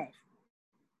 5.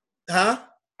 Huh?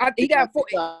 He got 4.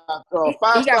 He got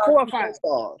 4 or 5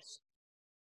 stars.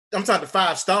 I'm talking the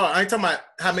 5-star. I ain't talking about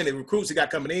how many recruits he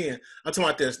got coming in. I'm talking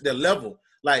about their level.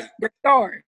 Like the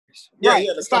stars. Yeah, right,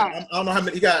 yeah, the star. I don't know how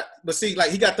many he got, but see,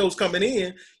 like he got those coming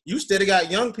in. You still got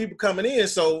young people coming in.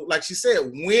 So, like she said,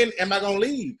 when am I gonna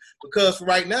leave? Because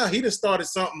right now he just started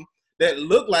something that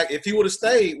looked like if he would have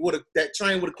stayed, that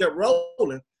train would have kept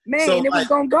rolling. Man, so, it was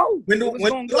gonna go. When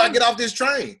do I get off this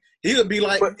train? He would be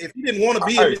like, if he didn't want to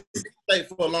be in this state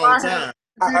for a long time.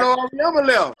 Never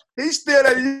left. He's still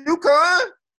at UConn.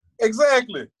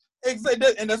 Exactly. Exactly,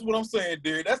 and that's what I'm saying,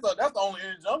 dude. That's the only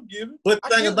answer I'm giving. But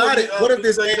think about it. What if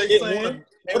this saying?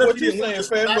 What if you saying,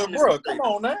 fat, but bro, come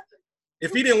on now.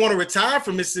 If he didn't want to retire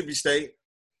from Mississippi State,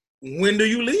 when do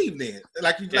you leave then?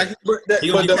 Like probably good.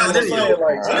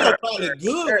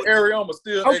 Arioma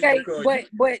still okay,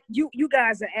 but you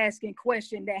guys are asking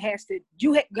questions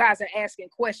guys are asking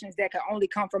questions that can only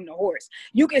come from the horse.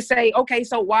 You can say, okay,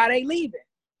 so why are they leaving?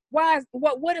 What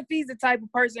if he's the type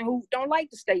of person who don't like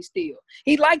to stay still?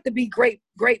 He like to be great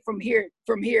from here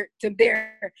to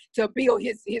there to build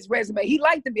his resume. He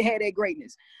like to have that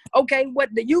greatness. Okay, what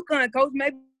the UConn coach,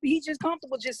 maybe he's just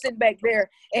comfortable just sitting back there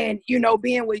and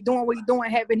doing what he's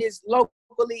doing, having his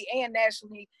locally and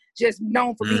nationally just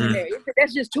known for being there.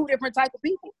 That's just 2 different type of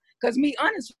people. Because me,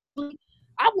 honestly,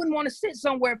 I wouldn't want to sit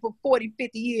somewhere for 40,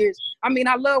 50 years. I mean,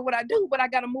 I love what I do, but I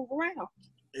got to move around.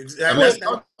 Exactly.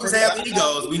 Coaches have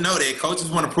egos. We know that coaches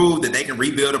want to prove that they can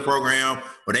rebuild a program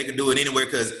or they can do it anywhere,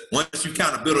 because once you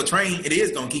kind of build a train, it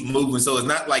is going to keep moving. So it's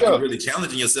not like you're really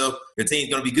challenging yourself. Your team's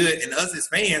going to be good. And us as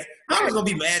fans, I was going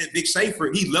to be mad at Vic Schaefer.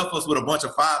 He left us with a bunch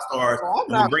of 5-stars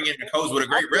and we bring in a coach with a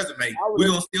great resume. We're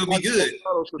going to still be good.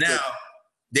 Now,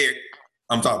 Derek,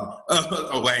 I'm talking.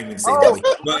 I ain't even say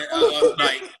that. But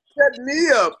set me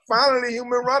up. Finally,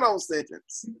 human run-on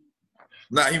sentence.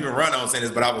 Not even run-on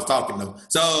sentence, but I was talking though.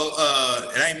 So,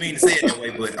 and I didn't mean to say it that way,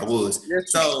 but I was.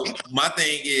 So my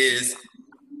thing is,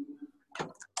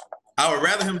 I would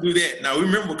rather him do that. Now, we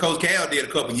remember what Coach Cal did a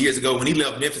couple years ago when he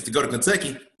left Memphis to go to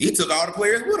Kentucky. He took all the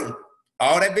players with him.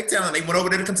 All that big talent. They went over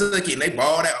there to Kentucky and they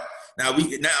balled out. Now,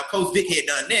 Coach Vic had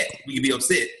done that, we could be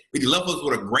upset. But he left us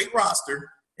with a great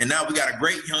roster, and now we got a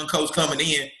great young coach coming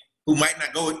in who might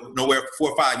not go nowhere for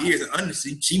 4 or 5 years, and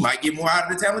honestly, she might get more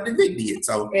out of the talent than Vic did.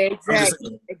 So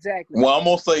exactly. Well, I'm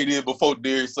gonna say this before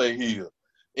Derek say here.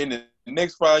 In the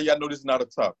next Friday, I know this is not a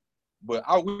topic, but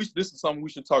this is something we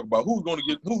should talk about. Who's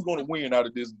gonna win out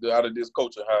of this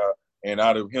coaching hire and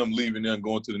out of him leaving there and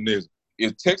going to the next?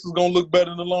 Is Texas gonna look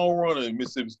better in the long run than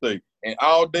Mississippi State? And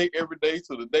all day, every day,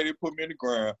 till the day they put me in the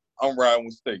ground, I'm riding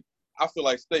with State. I feel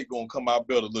like State gonna come out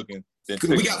better looking.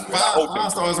 We got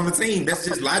 5 stars on the team. That's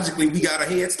just logically we got a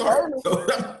head start.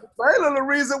 Baylor, the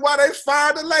reason why they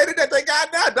fired the lady that they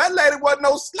got now. That lady wasn't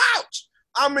no slouch.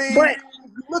 I mean, but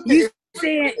you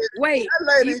saying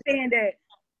that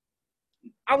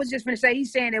I was just gonna say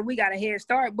he's saying that we got a head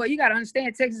start, but you got to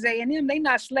understand Texas A&M, they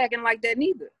not slacking like that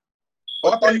neither.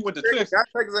 Oh, I thought he went to Texas. Got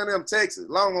Texas A&M, Texas,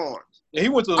 Longhorns. Yeah, he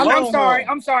went to the I'm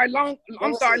Longhorns. sorry, Longhorns.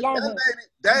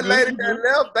 That lady Good. that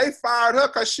left, they fired her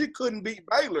because she couldn't beat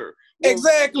Baylor.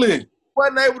 Exactly.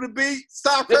 Wasn't able to beat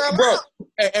South Carolina.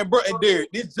 Bro, and Derek,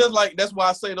 it's just like that's why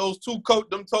I say those two coach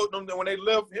them told them that when they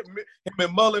left him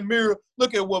and Mullen Mirror.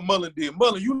 Look at what Mullen did.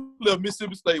 Mullen, you left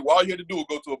Mississippi State. Where all you had to do was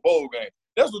go to a bowl game.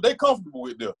 That's what they comfortable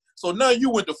with there. So now you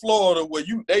went to Florida where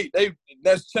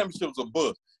that's championships a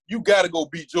bust. You got to go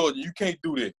beat Georgia. You can't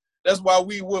do that. That's why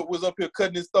we was up here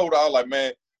cutting his throat. I was like,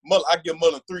 man, I give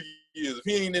Mullen 3 years. If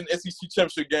he ain't in the SEC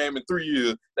championship game in 3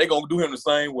 years, they gonna do him the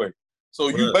same way. So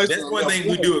you basically that's one thing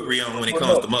we do agree on when it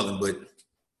comes to Mullen, but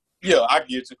yeah, I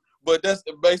get you. But that's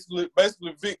basically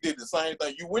Vic did the same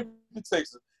thing. You went to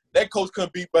Texas. That coach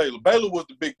couldn't beat Baylor. Baylor was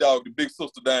the big dog, the big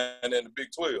sister down there in the Big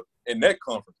 12 in that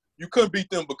conference. You couldn't beat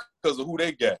them because of who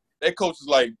they got. That coach is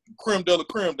like creme de la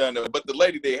creme down there. But the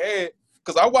lady they had,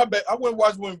 because I went and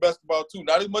watched women's basketball too,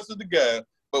 not as much as the guys,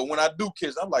 but when I do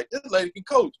kids, I'm like, this lady can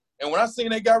coach. And when I seen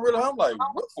they got rid of her, I'm like,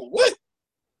 what for what?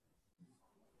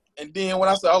 And then when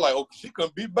I said, I was like, oh, she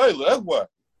couldn't beat Baylor. That's why.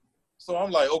 So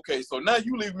I'm like, okay, so now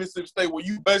you leave Mississippi State where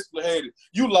you basically had it.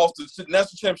 You lost the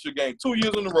national championship game 2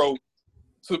 years in a row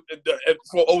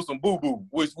for Osum Boo Boo,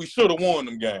 which we should have won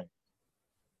them games.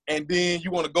 And then you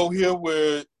want to go here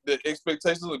where the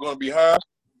expectations are going to be high.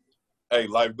 Hey,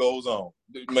 life goes on.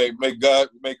 May God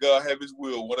have His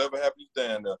will. Whatever happens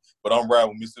down there. But I'm riding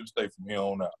with Mississippi State from here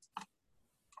on out.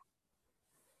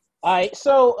 All right,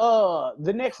 so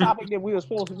the next topic that we were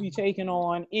supposed to be taking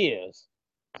on is,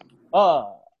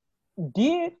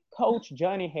 did Coach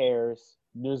Johnny Harris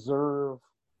deserve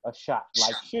a shot?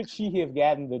 Like, should she have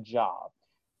gotten the job?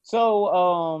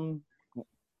 So,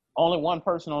 only one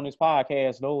person on this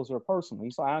podcast knows her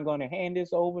personally, so I'm going to hand this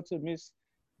over to Miss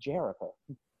Jerica.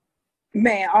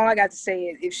 Man, all I got to say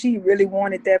is if she really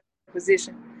wanted that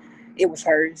position, it was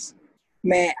hers.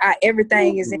 Man,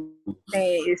 everything is in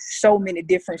there. It's so many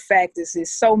different factors.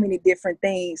 It's so many different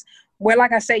things. Well,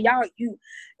 like I say,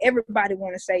 everybody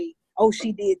want to say, oh,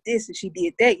 she did this and she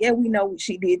did that. Yeah, we know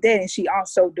she did that. And she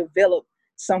also developed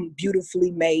some beautifully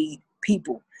made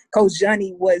people. Coach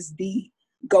Johnny was the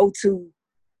go-to.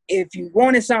 If you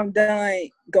wanted something done,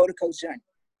 go to Coach Johnny.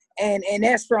 And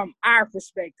that's from our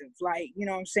perspective. Like, you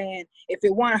know what I'm saying? If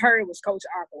it wasn't her, it was Coach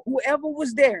Arco. Whoever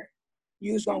was there,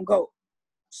 you was going to go.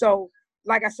 So,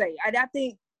 like I say, I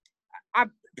think I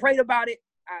prayed about it.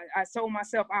 I told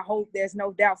myself I hope there's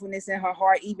no doubtfulness in her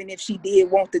heart, even if she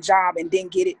did want the job and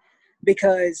didn't get it,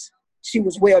 because she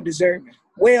was well-deserving.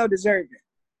 Well-deserving.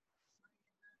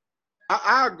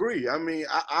 I agree. I mean,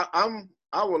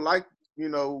 I would like,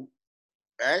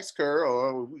 ask her,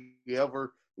 or if we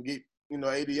ever get,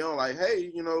 AD on, like,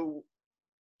 hey,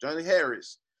 Johnny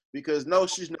Harris, because no,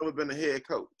 she's never been a head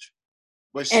coach.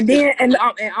 But and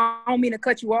I don't mean to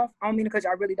cut you off. I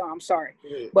really don't. I'm sorry.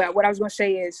 Yeah. But what I was going to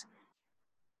say is,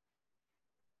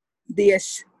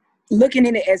 looking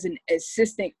at it as an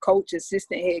assistant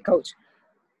head coach,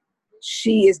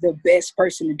 she is the best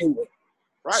person to do it.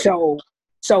 Right.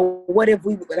 So what if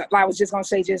I was just going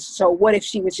to say, what if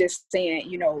she was just saying,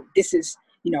 this is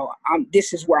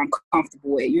where I'm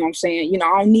comfortable with, you know what I'm saying? I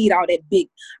don't need all that big,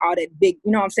 you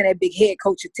know what I'm saying, that big head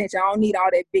coach attention. I don't need all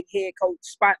that big head coach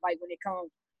spotlight when it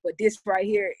comes, but this right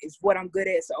here is what I'm good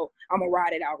at, so I'm going to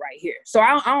ride it out right here. So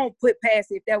I don't put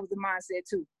past it if that was the mindset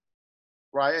too.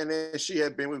 Right, and then she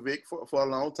had been with Vic for a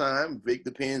long time. Vic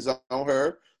depends on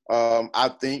her. I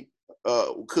think,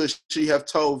 could she have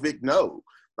told Vic no?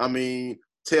 I mean,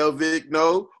 tell Vic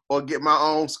no or get my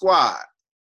own squad.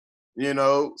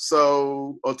 Or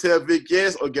tell Vic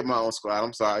yes or get my own squad.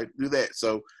 I'm sorry, do that.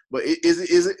 So, but is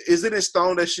it in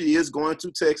stone that she is going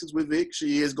to Texas with Vic?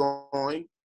 She is going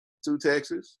to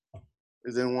Texas.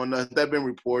 Is anyone that been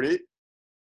reported?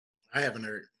 I haven't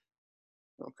heard.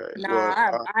 Okay. No,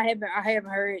 I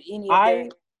haven't heard any of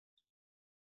that.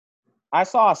 I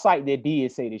saw a site that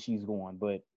did say that she's going,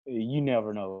 but you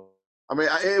never know. I mean,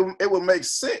 it would make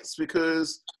sense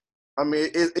because, I mean,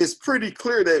 it's pretty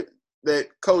clear that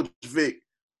Coach Vic,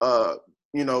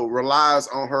 relies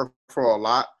on her for a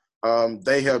lot.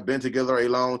 They have been together a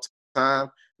long time.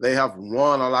 They have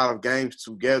won a lot of games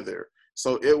together.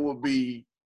 So it would be,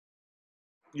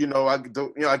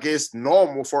 I guess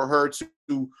normal for her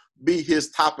to be his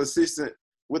top assistant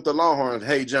with the Longhorns.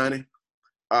 Hey, Johnny,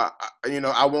 I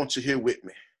want you here with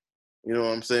me. You know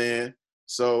what I'm saying?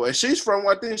 So, and she's from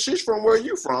she's from where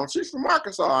you from? She's from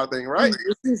Arkansas, I think, right?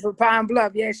 She's from Pine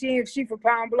Bluff. Yeah, she from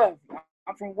Pine Bluff.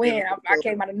 I'm from Wynn. I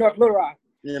came out of North Little Rock.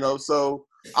 So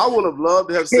I would have loved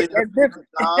to have seen That's different.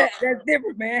 That's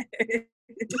different, man.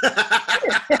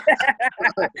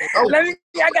 Let me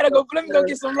go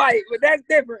get some light, but that's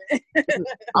different.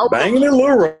 Banging it,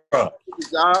 Lil Rock.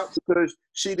 Job because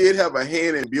she did have a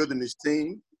hand in building this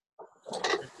team.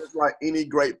 Just like any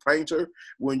great painter,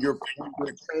 when you're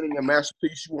painting a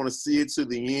masterpiece, you want to see it to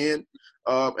the end.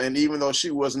 And even though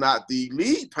she was not the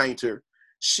lead painter,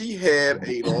 she had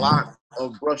a lot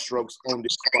of brushstrokes on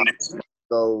this project.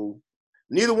 So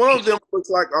neither one of them looks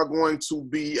like are going to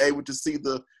be able to see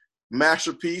the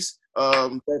masterpiece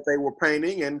that they were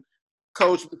painting. And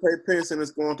Coach McKay Penson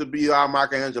is going to be our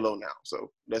Michelangelo now. So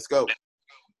let's go.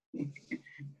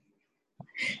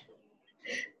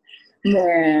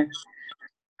 Man,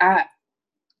 I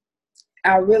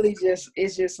really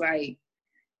it's just like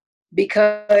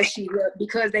because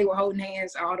they were holding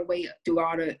hands all the way through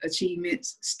all the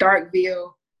achievements,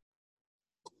 Starkville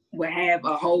will have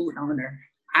a hold on her.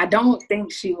 I don't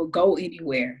think she will go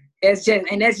anywhere. That's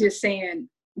just saying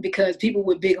because people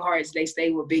with big hearts, they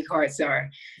stay where big hearts are.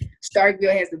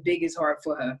 Starkville has the biggest heart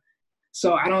for her.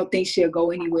 So I don't think she'll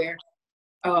go anywhere.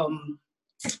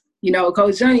 You know,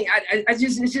 Coach Johnny,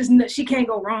 she can't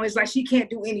go wrong. It's like she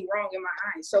can't do any wrong in my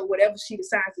eyes. So whatever she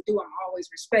decides to do, I'm always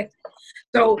respecting.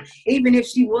 So even if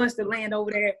she was to land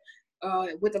over there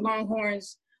with the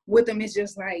Longhorns with them, it's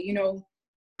just like, you know,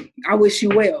 I wish you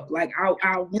well. Like,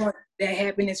 I want that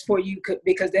happiness for you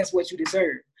because that's what you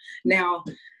deserve. Now,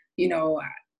 you know,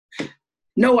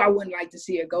 no, I wouldn't like to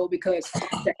see her go because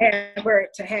to have her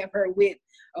with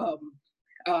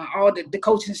all the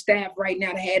coaching staff right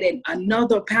now, to have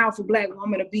another powerful Black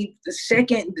woman to be the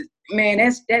second, man,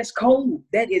 that's cold.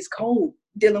 That is cold,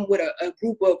 dealing with a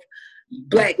group of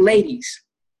Black ladies.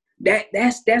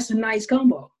 That's a nice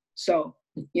combo. So,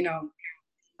 you know,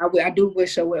 I do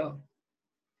wish her well.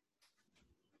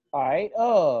 All right.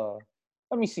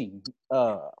 Let me see.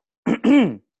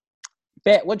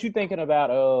 Pat, what you thinking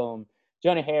about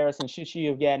Johnny Harrison? Should she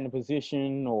have gotten a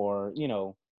position, or, you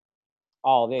know,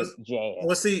 all this jazz?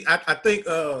 Well, see, I think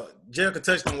Jerica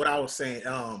touched on what I was saying.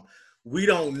 We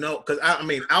don't know, because I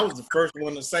mean, I was the first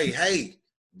one to say, "Hey,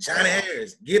 Johnny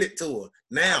Harris, get it to her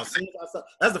now."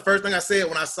 That's the first thing I said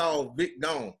when I saw Vic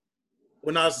gone.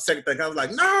 When I was the second thing, I was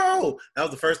like, "No!" That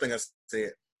was the first thing I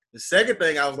said. The second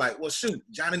thing, I was like, "Well, shoot,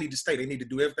 Johnny need to stay. They need to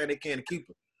do everything they can to keep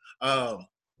her."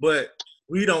 But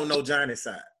we don't know Johnny's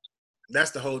side.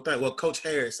 That's the whole thing. Well, Coach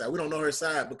Harris' side, we don't know her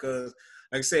side because,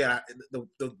 like I said,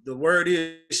 the word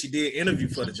is she did interview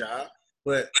for the job,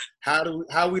 but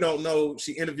how we don't know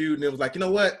she interviewed and it was like, you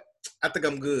know what, I think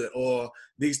I'm good, or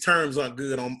these terms aren't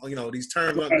good these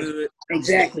terms aren't good.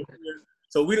 Exactly.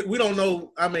 So we don't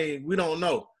know. I mean, we don't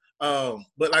know.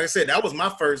 But like I said, that was my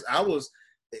first. I was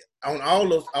on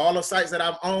all the sites that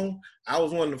I'm on. I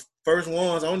was one of the first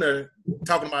ones on there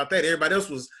talking about that. Everybody else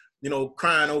was, you know,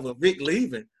 crying over Vic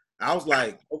leaving. I was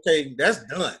like, okay, that's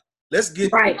done. Let's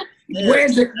get right.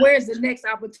 Where's the next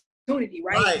opportunity,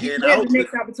 right? Where's the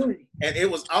next opportunity? And it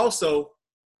was also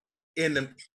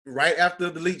right after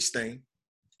the Leach thing,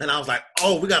 and I was like,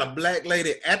 oh, we got a Black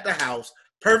lady at the house,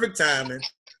 perfect timing.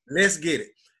 Let's get it.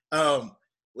 And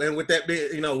with that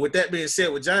being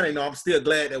said, with Johnny, I'm still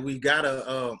glad that we got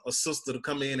a sister to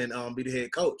come in and be the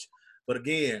head coach. But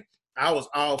again, I was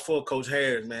all for Coach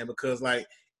Harris, man, because like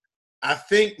I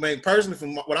think, man, personally,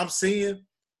 from what I'm seeing,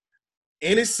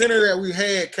 any center that we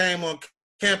had came on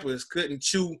campus couldn't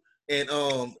chew gum and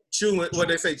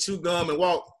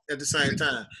walk at the same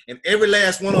time. And every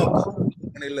last one of them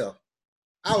when they left.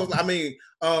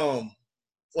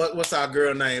 What's our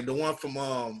girl name? The one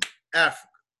from Africa.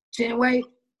 Chinway.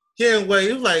 Chinway.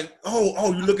 It was like,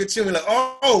 oh, you look at Chinway like,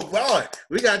 oh boy,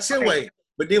 we got Chinway.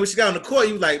 But then when she got on the court,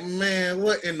 you was like, man,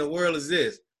 what in the world is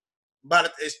this?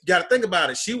 But you got to think about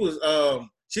it. She was a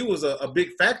big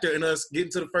factor in us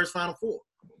getting to the first Final Four.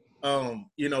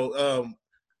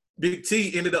 Big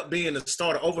T ended up being the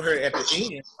starter over her at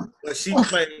the end, but she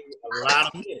played a lot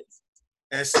of minutes.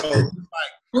 And so, like,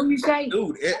 who you say?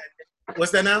 Dude,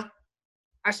 what's that now?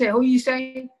 I said, who you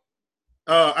say?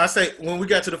 I say when we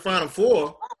got to the Final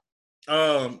Four,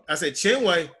 I said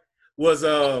Chinway was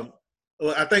I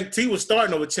think T was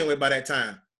starting over Chinway by that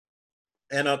time.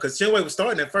 And because Chinway was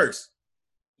starting at first.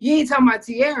 You ain't talking about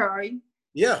Tierra, are you?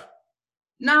 Yeah.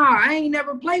 Nah, I ain't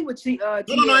never played with Tierra.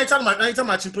 No, I ain't talking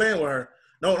about you playing with her.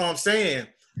 No, I'm saying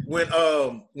when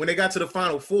they got to the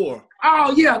Final Four.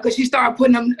 Oh yeah, because she started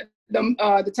putting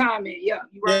the time in. Yeah,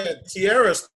 you right. Yeah,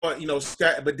 Tierra, but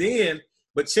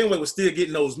Chinway was still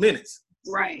getting those minutes.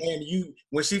 Right. And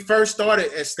when she first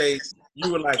started at State,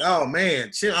 you were like, oh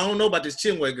man, I don't know about this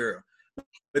Chinway girl.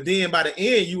 But then by the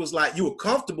end, you was like, you were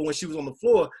comfortable when she was on the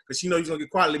floor because you know you're gonna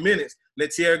get quality minutes.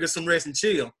 Let Tierra get some rest and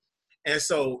chill. And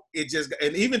so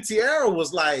and even Tierra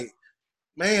was like,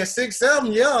 Man,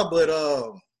 6'7", yeah, but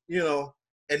you know,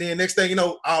 and then next thing you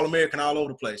know, All-American all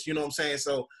over the place. You know what I'm saying?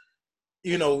 So,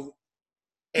 you know,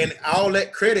 and all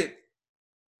that credit,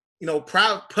 you know,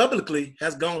 publicly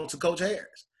has gone to Coach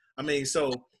Harris. I mean,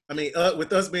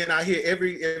 with us being out here,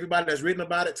 everybody that's written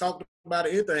about it, talked about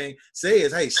it, anything,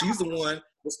 says, hey, she's the one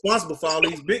responsible for all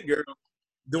these big girls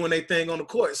doing their thing on the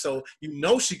court. So you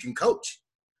know she can coach.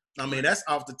 I mean, that's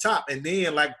off the top. And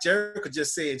then, like Jerica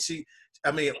just said,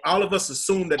 all of us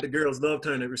assume that the girls loved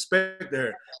her and they respect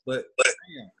her. But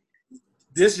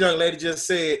this young lady just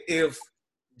said if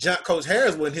Coach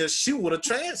Harris wasn't here, she would have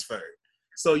transferred.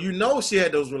 So you know she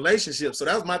had those relationships. So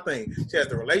that was my thing. She has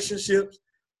the relationships,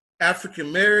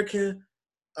 African-American,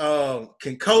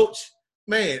 can coach.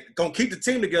 Man, gonna keep the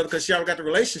team together because she already got the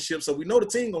relationship. So we know the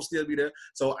team gonna still be there.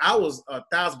 So I was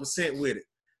 1,000% with it.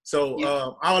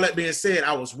 So all that being said,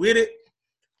 I was with it,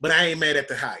 but I ain't mad at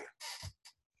the hire.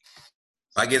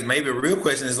 I guess maybe a real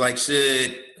question is like,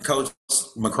 should Coach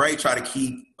McCray try to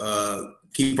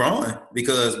keep her on?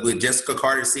 Because with Jessica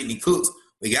Carter, Sydney Cooks,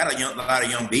 we got a lot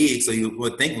of young bigs, so you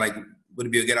would think like, would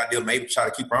it be a good idea maybe try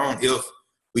to keep her on if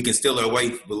we can steal her away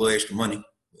for a little extra money?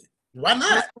 Why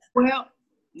not?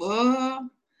 Well,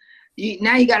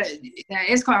 now you gotta. Now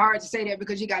it's quite hard to say that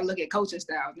because you gotta look at coaching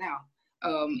styles now.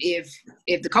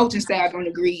 If the coaching staff don't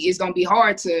agree, it's gonna be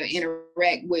hard to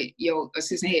interact with your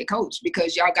assistant head coach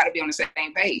because y'all got to be on the same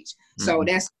page. Mm-hmm. So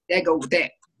that go with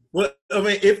that. Well, I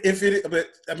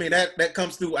mean, that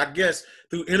comes through, I guess,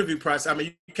 through interview process. I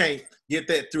mean, you can't get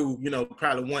that through,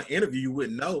 probably one interview. You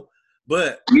wouldn't know.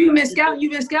 But you've been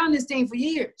scouting this team for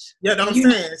years. Yeah, no, I'm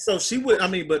saying. So she would. I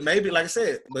mean, but maybe, like I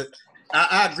said, but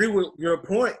I agree with your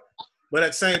point. But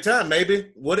at the same time,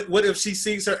 maybe what if she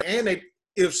sees her and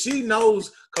if she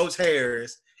knows Coach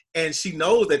Harris and she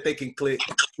knows that they can click,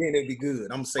 then it'd be good.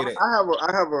 I'm gonna say that.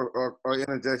 I have a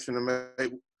interjection to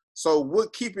make. So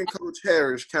would keeping Coach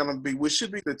Harris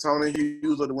should be the Tony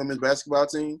Hughes of the women's basketball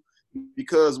team?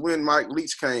 Because when Mike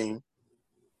Leach came,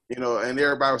 and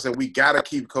everybody said we gotta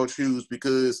keep Coach Hughes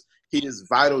because he is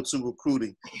vital to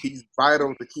recruiting. He's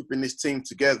vital to keeping this team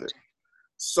together.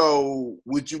 So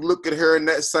would you look at her in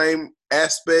that same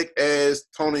aspect as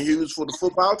Tony Hughes for the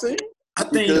football team? I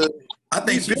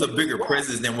think she's a bigger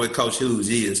presence than what Coach Hughes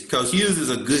is. Coach Hughes is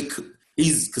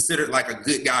he's considered like a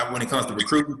good guy when it comes to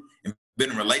recruiting and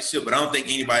building a relationship, but I don't think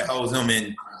anybody holds him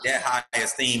in that high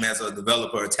esteem as a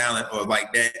developer or talent or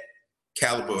like that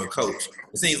caliber of coach.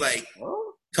 It seems like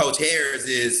Coach Harris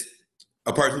is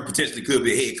a person who potentially could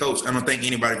be a head coach. I don't think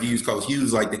anybody views Coach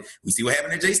Hughes like that. We see what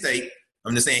happened at J-State.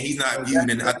 I'm just saying he's not viewed,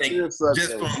 and I think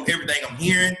just from everything I'm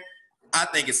hearing, I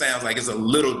think it sounds like it's a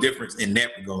little difference in that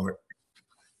regard.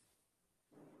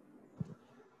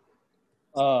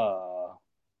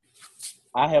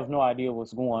 I have no idea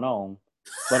what's going on,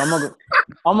 but I'm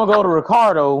gonna go to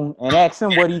Ricardo and ask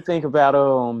him what he think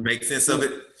about make sense of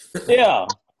it. Yeah,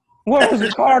 what is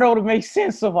Ricardo to make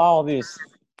sense of all this?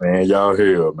 Man, y'all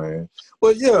here, man.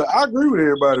 But yeah, I agree with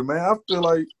everybody, man. I feel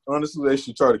like honestly they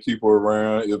should try to keep her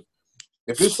around.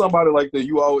 If it's somebody like that,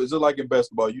 you always, just like in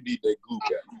basketball, you need that glue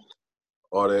guy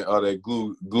or that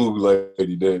glue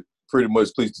lady that pretty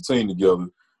much keeps the team together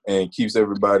and keeps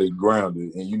everybody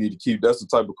grounded. And that's the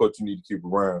type of coach you need to keep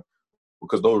around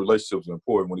because those relationships are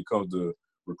important when it comes to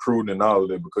recruiting and all of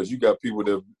that, because you got people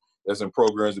that's in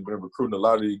programs that have been recruiting a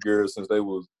lot of these girls since they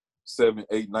was 7th,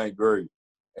 8th, 9th grade.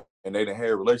 And they done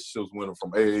had relationships with them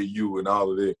from AAU and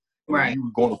all of that. And right.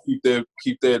 You going to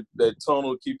keep that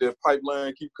tunnel, keep that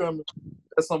pipeline, keep coming.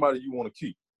 That's somebody you want to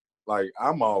keep. Like,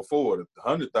 I'm all for it,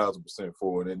 100,000%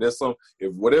 for it. And that's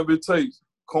if whatever it takes,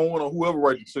 Cohen or whoever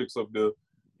write the checks up there,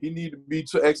 he need to be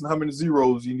asking how many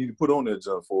zeros you need to put on that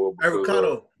jump for. Hey,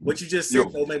 Ricardo, what you just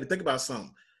said made me think about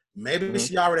something. Maybe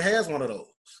she already has one of those.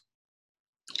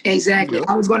 Exactly. Yeah.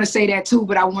 I was going to say that too,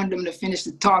 but I wanted them to finish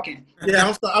the talking. Yeah,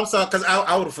 I'm sorry, because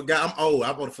I would have forgot. I'm old.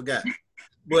 I would have forgot.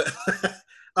 But,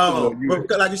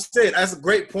 but like you said, that's a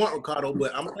great point, Ricardo.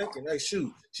 But I'm thinking, hey,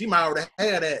 shoot, she might already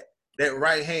have that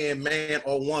right-hand man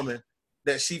or woman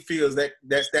that she feels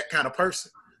that's that kind of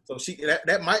person. So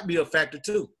that might be a factor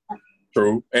too.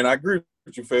 True, and I agree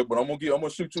with you, Fed. But I'm gonna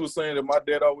shoot you a saying that my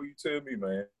dad always tell me,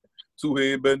 man. 2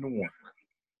 heads better than 1.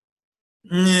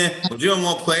 Yeah, but you don't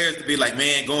want players to be like,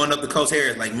 man, going up to Coach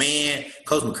Harris, like, man,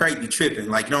 Coach McCray be tripping.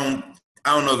 Like, I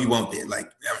don't know if you want that. Like,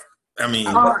 I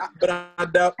mean, but I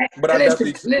doubt. But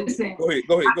listen. Go ahead.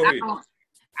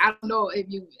 I don't know if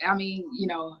you. I mean,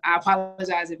 I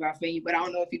apologize if I offend you, but I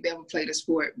don't know if you've ever played a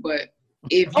sport. But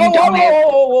if you don't have,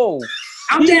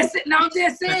 I'm just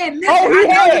saying. Listen, I know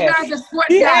you guys are sports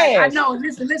guys. I know.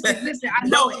 Listen. I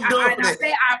know.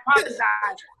 I apologize.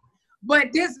 But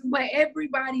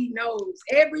everybody knows.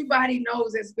 Everybody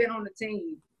knows that's been on the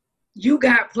team. You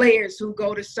got players who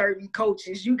go to certain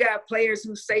coaches. You got players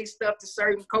who say stuff to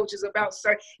certain coaches about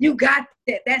certain. You got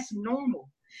that. That's normal.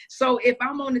 So if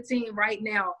I'm on the team right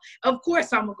now, of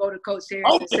course I'm gonna go to Coach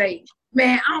Harris and say,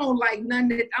 "Man, I don't like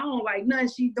nothing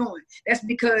she's doing." That's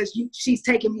because she's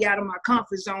taking me out of my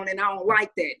comfort zone, and I don't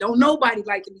like that. Don't nobody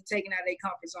like to be taken out of their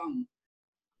comfort zone.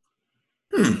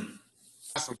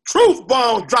 Some truth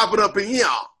bombs dropping up in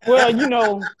y'all. Well,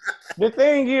 the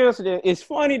thing is that it's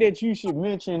funny that you should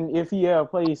mention if he ever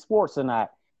plays sports or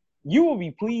not. You will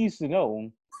be pleased to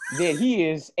know that he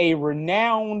is a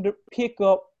renowned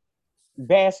pickup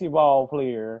basketball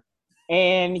player,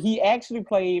 and he actually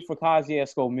played for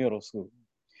Kosciuszko Middle School.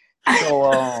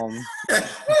 So,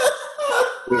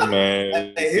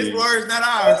 man, hey, his words, not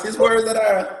ours. His words, not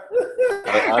ours.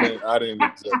 I didn't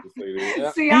exactly say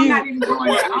that. See, I'm not even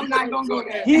going there. I'm not gonna go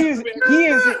there. He is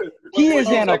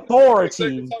an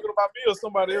authority. Talking about me or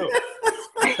somebody else?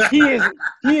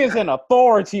 He is an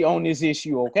authority on this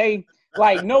issue. Okay,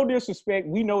 like no disrespect.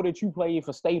 We know that you played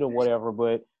for State or whatever,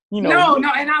 but no,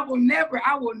 and I will never.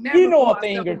 You know a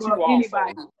thing or two.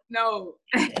 Anybody? No.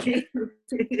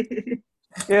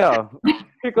 Yeah,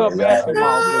 pick up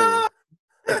basketball.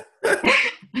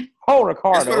 Hold a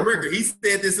card. That's for the record. He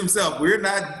said this himself. We're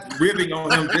not ribbing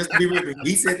on him just to be ribbing.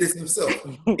 He said this himself.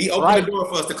 He opened the door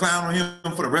for us to clown on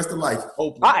him for the rest of life.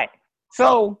 All right.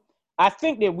 So I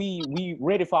think that we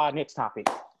ready for our next topic.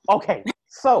 Okay.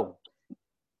 So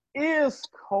is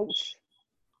Coach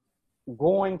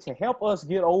going to help us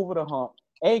get over the hump,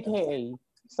 aka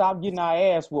stop getting our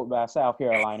ass whooped by South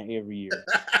Carolina every year?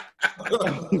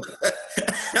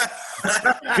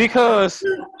 Because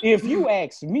if you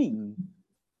ask me,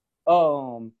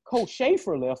 Coach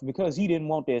Schaefer left because he didn't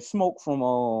want that smoke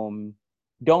from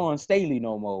Dawn Staley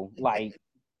no more. Like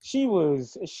she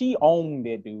owned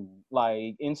that dude.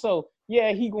 Like, and so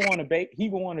yeah, he going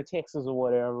to Texas or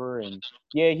whatever, and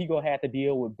yeah, he gonna have to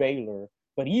deal with Baylor,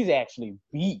 but he's actually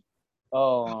beat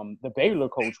the Baylor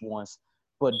coach once.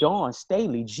 But Dawn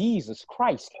Staley, Jesus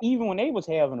Christ, even when they was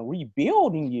having a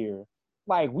rebuilding year,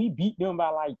 like we beat them by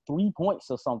like 3 points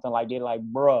or something like that. Like,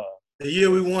 bruh. The year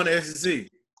we won the SEC.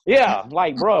 Yeah,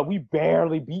 like, bruh, we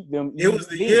barely beat them. It was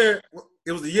the year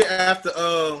after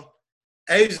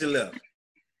Asia left.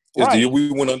 It's the year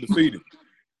we went undefeated.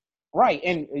 Right,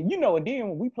 and and then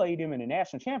when we played them in the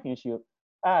national championship,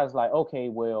 I was like, okay,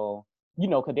 well,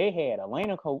 because they had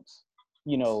Elena Coates,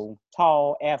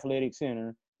 tall, athletic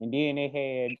center, and then they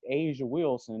had Asia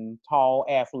Wilson, tall,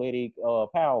 athletic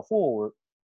power forward.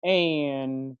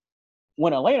 And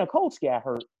when Elena Coates got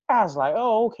hurt, I was like,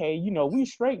 oh, okay, we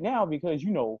straight now because,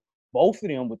 both of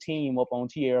them would team up on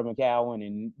Tierra McGowan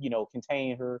and,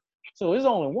 contain her. So there's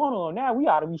only one of them now. We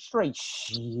ought to be straight.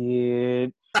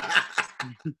 Shit.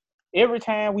 Every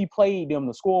time we played them,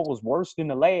 the score was worse than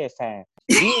the last time.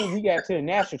 Then we got to the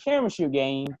national championship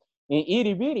game, and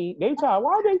itty bitty, they tried,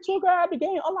 why they took her out of the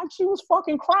game? I'm like, she was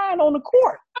fucking crying on the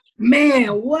court.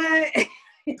 Man, what?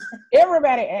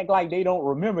 Everybody act like they don't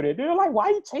remember that. They're like, why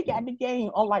you take out the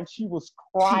game? I'm like, she was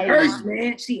crying. She hurt,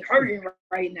 man. She hurting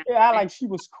right now. Yeah, like she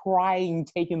was crying,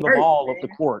 taking the ball up the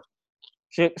court.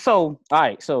 Shit. So, all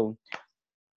right. So,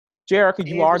 Jerica,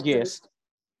 you are guest.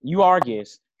 You are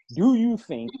guest. Do you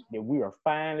think that we are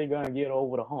finally going to get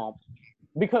over the hump?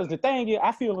 Because the thing is,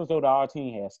 I feel as though our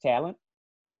team has talent.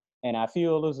 And I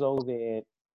feel as though that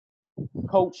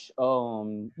Coach,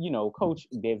 Coach,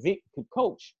 that Vic could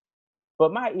coach.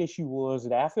 But my issue was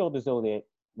that I felt as though that,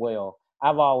 well,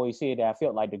 I've always said that I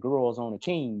felt like the girls on the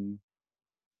team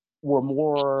were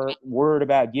more worried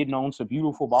about getting on some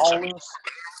beautiful ballers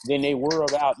than they were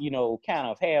about, kind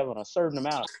of having a certain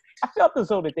amount. I felt as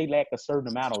though that they lacked a certain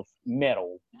amount of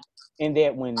mettle, and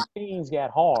that when things got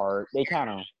hard, they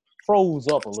kind of froze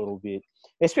up a little bit,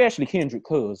 especially Kendrick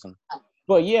Cousin.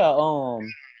 But yeah,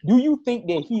 do you think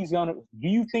that she's gonna be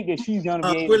able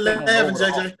to? Quit laughing,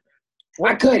 JJ.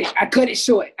 I cut it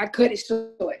short.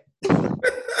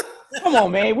 Come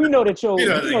on, man. We know that She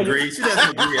doesn't agree. She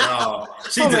doesn't agree at all.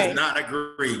 She does not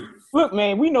agree. Look,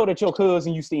 man, we know that your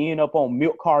cousin used to end up on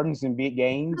milk cartons in big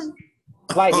games.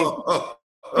 Like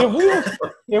if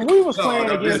we was playing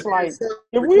against like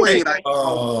if we Queen,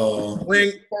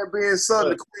 we can't be in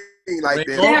Southern Queen like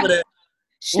that.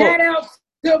 Shout out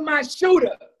to my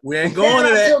shooter. We ain't going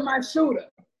to that. Shout out to my shooter.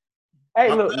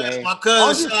 Hey, look, man. My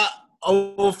cousin shot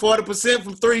over 40%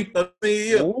 from three.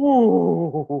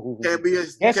 Ooh. Can't be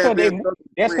That's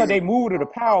because they moved to the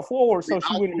power forward so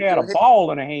she wouldn't have a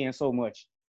ball in her hand so much.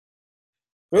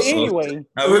 But anyway,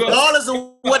 regardless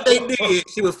of what they did,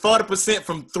 she was 40%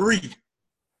 from three.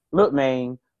 Look,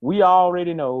 man, we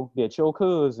already know that your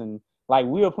cousin Like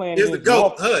we were playing Here's the against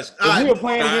GOAT. North. Hush. If we were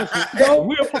playing against, if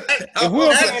we were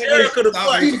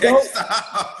playing against,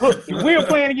 if we were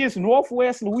playing against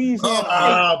Northwest Louisiana,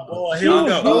 Oh boy, she here we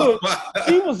was go. good.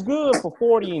 She was good for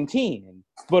 40 and 10.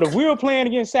 But if we were playing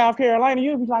against South Carolina,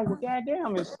 you'd be like, well,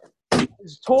 goddamn, is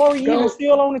Tori even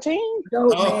still on the team?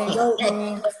 Goat,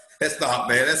 man. Let's stop,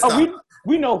 man. Let's stop.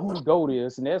 We know who the GOAT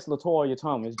is, and that's LaToya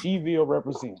Thomas. Gville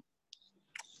represent.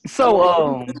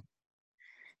 So,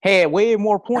 had way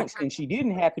more points than she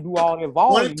didn't have to do all that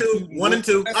volume. 1 and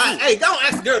 2. All right, hey, go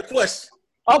ask the girl a question.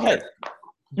 Okay.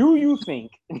 Do you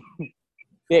think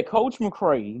that Coach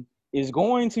McCray is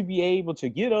going to be able to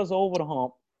get us over the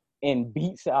hump and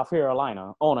beat South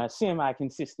Carolina on a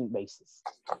semi-consistent basis?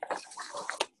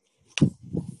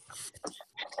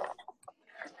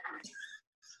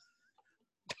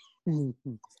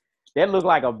 That looked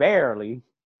like a barely.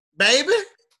 Baby.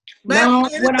 No,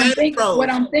 what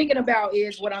I'm thinking about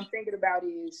is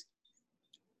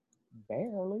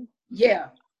barely. Yeah.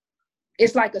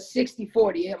 It's like a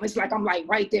 60-40. It's like I'm like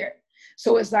right there.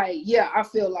 So it's like, yeah, I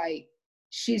feel like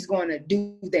she's going to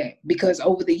do that because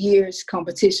over the years,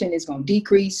 competition is going to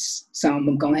decrease. Some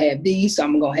are going to have these,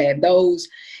 some are going to have those.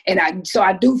 And I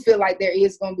do feel like there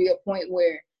is going to be a point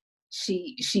where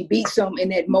she beats them in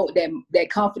that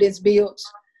confidence builds.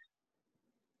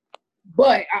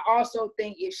 But I also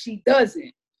think if she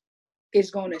doesn't, it's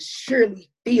going to surely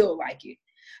feel like it.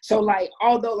 So, like,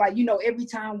 although, like, you know, every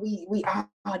time we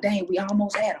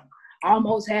almost had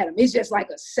them. It's just like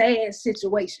a sad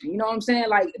situation. You know what I'm saying?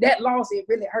 Like, that loss, it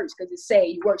really hurts because it's sad.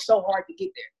 You work so hard to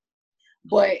get there.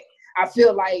 But I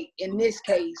feel like in this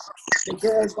case, the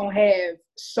girl's going to have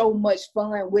so much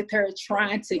fun with her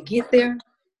trying to get there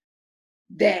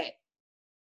that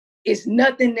it's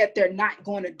nothing that they're not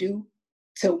going to do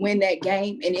to win that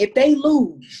game. And if they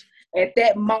lose at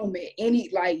that moment,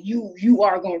 you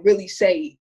are going to really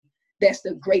say that's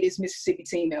the greatest Mississippi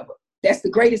team ever. That's the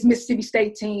greatest Mississippi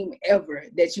State team ever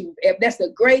that's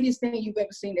the greatest thing you've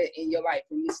ever seen in your life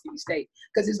from Mississippi State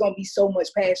because there's going to be so much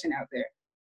passion out there.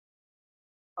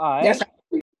 All right.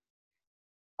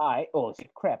 All right. Oh,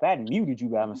 crap. I muted you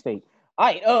by mistake. All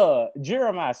right.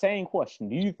 Jeremiah, same question.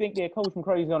 Do you think that Coach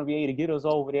McCray is going to be able to get us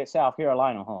over that South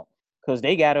Carolina hump? Because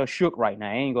they got us shook right now.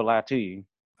 I ain't going to lie to you.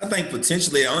 I think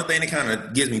potentially the only thing that kind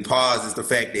of gives me pause is the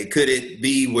fact that could it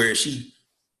be where she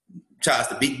tries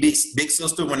to beat big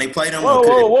sister when they play them?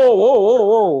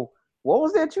 Whoa. What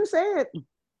was that you said?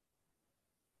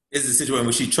 It's a situation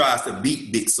where she tries to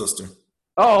beat big sister.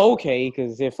 Oh, okay.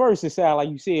 Because at first it sounded like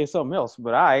you said something else,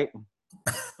 but all right.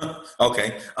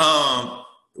 Okay.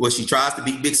 Well, she tries to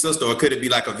beat big sister, or could it be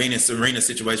like a Venus Serena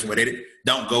situation where they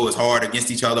don't go as hard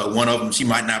against each other? Or one of them, she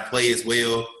might not play as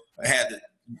well or have the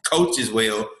coach as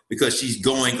well because she's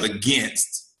going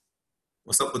against.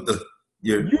 What's up with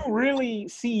you really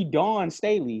see Dawn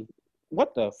Staley?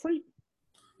 What the freak?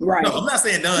 Right. No, I'm not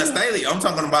saying Dawn Staley. I'm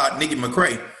talking about Nikki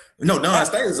McCray. No, Dawn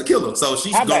Staley's a killer, so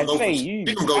she's gonna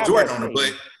go Jordan on her.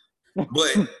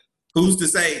 But who's to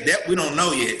say that? We don't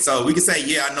know yet. So we can say,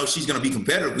 yeah, I know she's going to be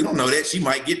competitive. We don't know that. She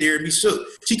might get there and be shook.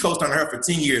 She coached under her for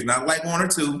 10 years, not like 1 or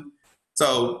 2.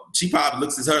 So she probably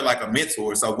looks at her like a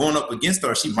mentor. So going up against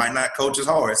her, she might not coach as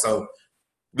hard. So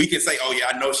we can say, oh,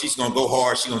 yeah, I know she's going to go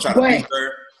hard. She's going to try to beat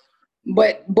her.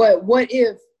 But what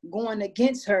if going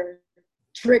against her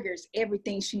triggers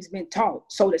everything she's been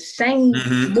taught? So the same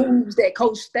moves that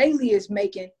Coach Staley is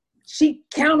making, she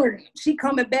countered him. She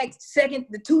coming back second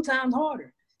to 2 times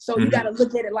harder. So you got to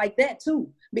look at it like that too,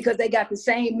 because they got the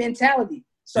same mentality.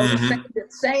 So the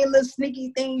same little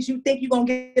sneaky things you think you're going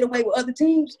to get away with other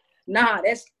teams, nah,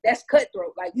 that's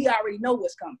cutthroat. Like, we already know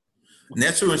what's coming. And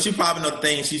that's true. And she probably know the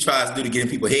things she tries to do to get in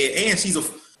people's head.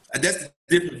 And that's the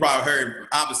difference about her,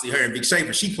 obviously her and Vic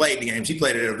Schaefer. She played the game. She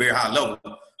played it at a very high level.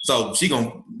 So she going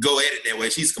to go at it that way.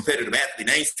 She's a competitive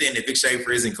athlete. I ain't saying that Vic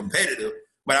Schaefer isn't competitive,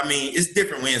 but I mean, it's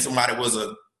different when somebody was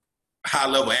a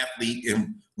high-level athlete.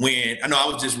 And when I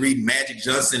was just reading Magic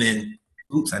Johnson and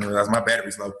I didn't realize my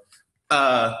battery's low.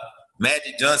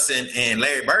 Magic Johnson and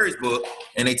Larry Bird's book,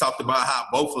 and they talked about how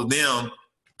both of them,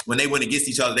 when they went against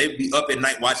each other, they'd be up at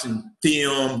night watching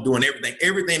film, doing everything.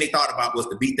 Everything they thought about was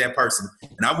to beat that person.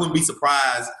 And I wouldn't be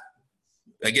surprised.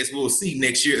 I guess we'll see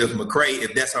next year if McCray,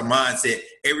 if that's her mindset,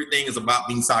 everything is about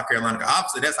beating South Carolina.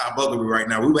 Obviously, that's our bugaboo right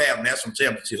now. We would have national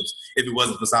championships if it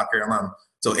wasn't for South Carolina.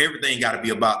 So everything got to be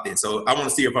about that. So I want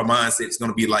to see if her mindset is going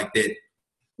to be like that.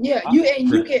 Yeah, you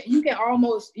can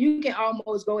almost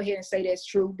go ahead and say that's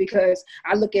true, because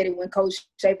I look at it when Coach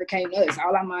Schaefer came to us,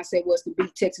 all our mindset was to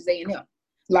beat Texas A&M.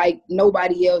 Like,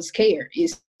 nobody else cared.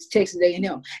 It's Texas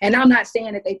A&M. And I'm not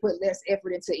saying that they put less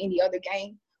effort into any other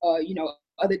game,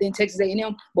 other than Texas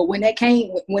A&M. But when that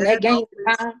game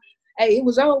time, hey, it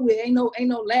was over with. Ain't no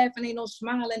laughing, ain't no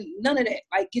smiling, none of that.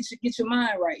 Like, get your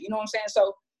mind right. You know what I'm saying?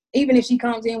 So even if she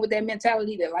comes in with that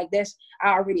mentality that like I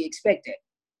already expect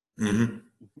that. Mm-hmm.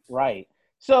 Right.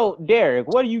 So Derek,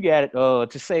 what do you got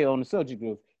to say on the subject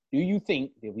of? Do you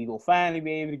think that we will finally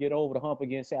be able to get over the hump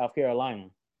against South Carolina?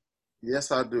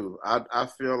 Yes, I do. I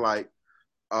feel like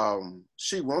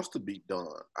she wants to be done.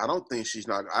 I don't think she's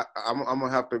not. I'm gonna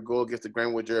have to go against the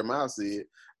grain what Jeremiah said.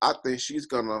 I think she's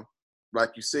gonna,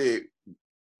 like you said,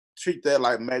 treat that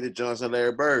like Magic Johnson,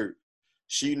 Larry Bird.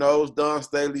 She knows Dawn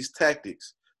Staley's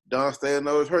tactics. Dawn Staley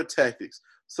knows her tactics.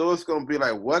 So it's gonna be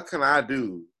like, what can I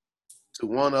do to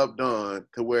one up Dawn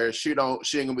to where she ain't gonna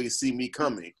be able to see me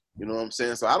coming? You know what I'm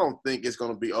saying? So I don't think it's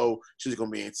gonna be, she's gonna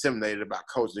be intimidated about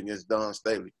coaching against Dawn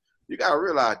Staley. You gotta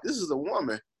realize this is a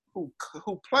woman who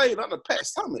played under Pat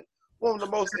Summitt, one of the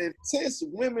most intense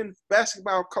women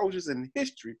basketball coaches in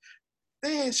history.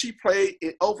 Then she played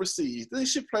overseas. Then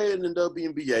she played in the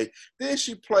WNBA. Then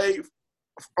she played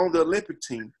on the Olympic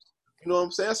team. You know what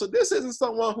I'm saying? So this isn't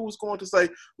someone who's going to say,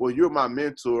 well, you're my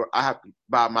mentor. I have to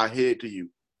bow my head to you.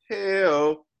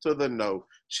 Hell to the no.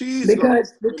 She's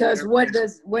because what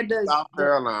does South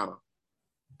Carolina,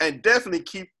 and definitely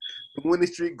keep the winning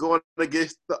streak going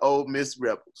against the Ole Miss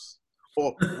Rebels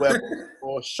or Rebels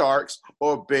or Sharks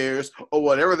or Bears or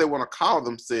whatever they want to call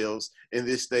themselves in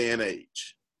this day and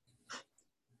age.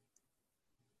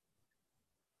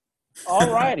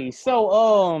 All righty.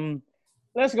 So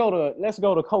let's go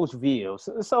to Coach Vibbs.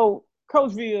 So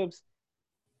Coach Vibbs,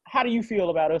 how do you feel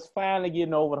about us finally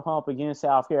getting over the hump against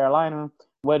South Carolina?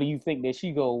 Whether you think that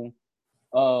she go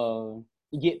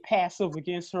get passive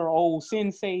against her old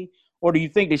sensei, or do you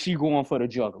think that she going for the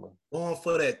juggler? Going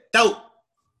for that dope.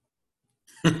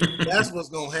 That's what's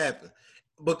gonna happen.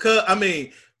 Because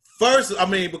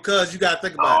because you gotta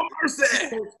think about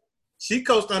it. She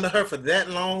coached under her for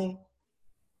that long.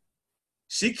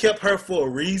 She kept her for a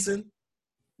reason.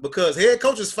 Because head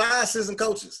coaches, 5 assistant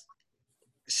coaches.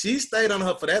 She stayed under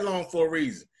her for that long for a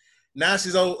reason. Now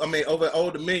she's over at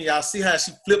Old Dominion. Y'all see how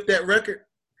she flipped that record?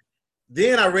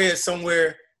 Then I read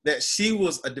somewhere that she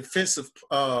was a defensive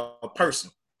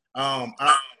person. I'm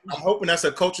hoping that's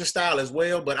her coaching style as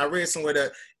well, but I read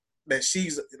somewhere that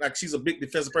she's a big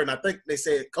defensive person. I think they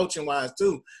said coaching-wise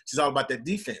too, she's all about that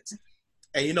defense.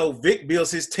 And, Vic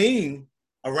builds his team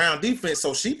around defense,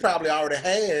 so she probably already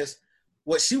has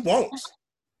what she wants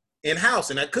in-house.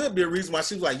 And that could be a reason why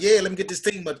she was like, yeah, let me get this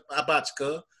team about you,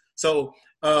 cuz. So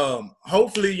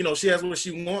hopefully, she has what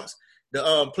she wants.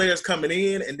 The players coming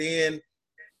in, and then,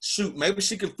 maybe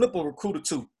she can flip a recruit or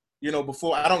two,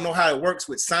 before. I don't know how it works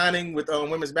with signing with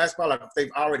women's basketball, like if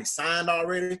they've already signed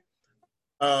already.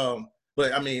 But,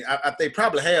 they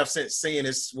probably have since seeing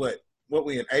this, what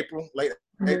we in April, late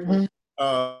April.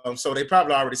 So they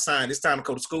probably already signed. It's time to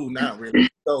go to school now, really.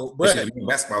 So, but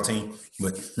basketball team,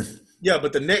 but yeah,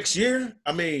 but the next year,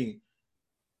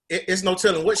 it's no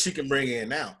telling what she can bring in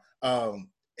now.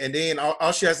 And then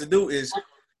all she has to do is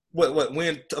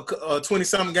win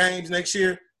 20-something games next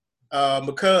year.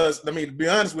 Because to be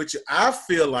honest with you, I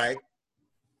feel like,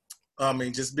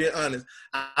 just being honest,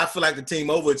 I feel like the team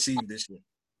overachieved this year.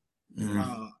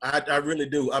 Mm-hmm. I really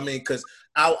do. Because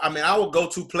our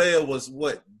go-to player was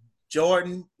what?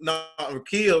 Jordan, not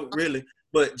Raquel, really,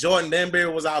 but Jordan Danbury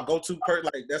was our go-to person.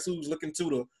 Like, that's who was looking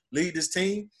to lead this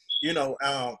team, and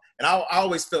I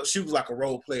always felt she was like a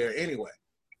role player anyway.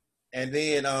 And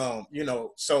then,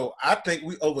 so I think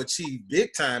we overachieved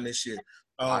big time this year.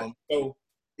 So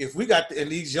if we got and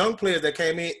these young players that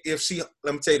came in,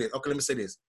 let me tell you this. Okay, let me say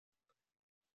this.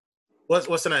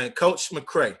 What's the name? Coach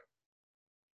McCray.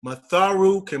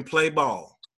 Matharu can play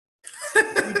ball.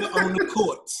 On the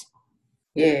courts.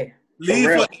 Yeah. Leave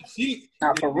her,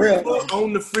 for real.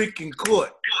 On the freaking court.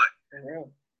 For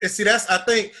real. And see, that's, I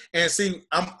think, and see,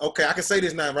 I can say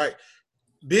this now, right?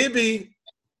 Bibby,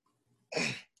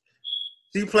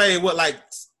 she played,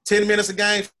 10 minutes a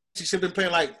game? She should have been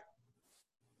playing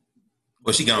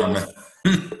well, she gone now.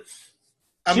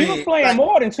 She was playing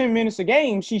more than 10 minutes a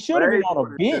game. She should have been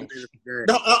on a bench.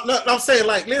 No, I'm saying,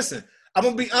 listen, I'm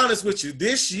going to be honest with you.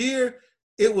 This year,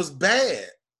 it was bad.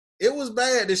 It was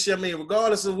bad this year.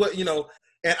 Regardless of what,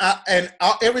 and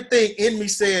everything in me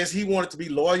says he wanted to be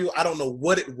loyal. I don't know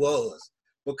what it was,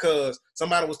 because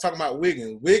somebody was talking about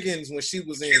Wiggins. Wiggins, when she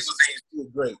was in, she was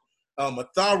great.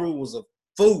 Matharu was a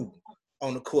fool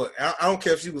on the court. I don't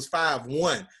care if she was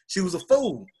 5'1". She was a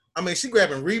fool. She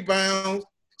grabbing rebounds,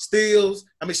 steals.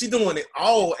 she doing it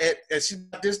all at she's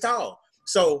this tall.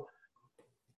 So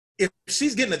if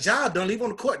she's getting a job done, leave her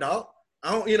on the court, dog.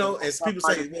 I don't, as people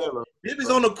say, Bibby's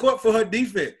on the court for her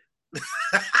defense.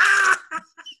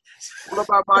 What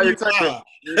about Maya You Taylor? wild.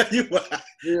 You wild.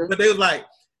 Yeah. But they was like,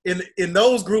 in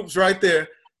those groups right there,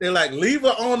 they're like, leave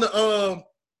her on the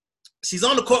she's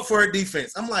on the court for her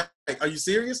defense. I'm like, are you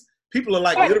serious? People are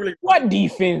like literally What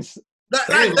defense?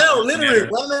 like they'll literally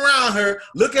run around her,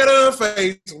 look at her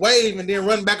face, wave, and then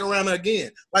run back around her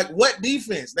again. Like, what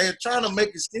defense? They're trying to make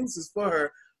excuses for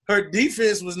her. Her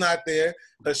defense was not there.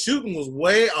 Her shooting was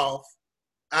way off.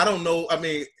 I don't know. I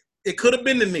mean, it could have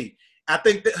been the knee. I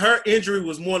think that her injury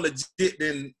was more legit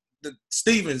than the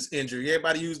Stevens injury.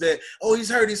 Everybody used that. Oh, he's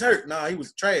hurt. No, he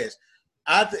was trash.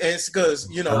 It's because,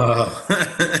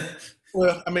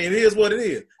 well, I mean, it is what it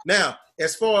is. Now,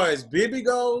 as far as Bibby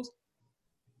goes,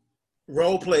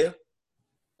 role player,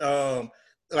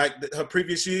 like her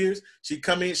previous years, she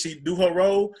come in, she do her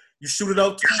role, you shoot it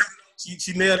up,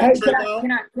 she nailed Hey, it.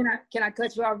 can I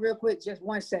cut you off real quick? Just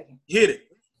 1 second. Hit it.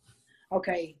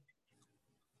 Okay.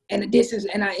 And this is,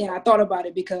 and I thought about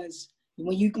it because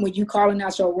when you calling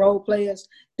out your role players,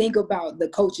 think about the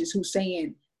coaches who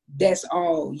saying that's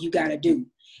all you gotta do,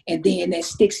 and then that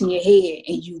sticks in your head,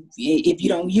 and if you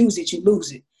don't use it, you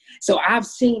lose it. So I've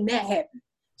seen that happen.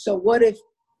 So what if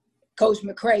Coach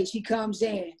McCray, she comes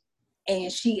in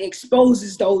and she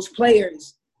exposes those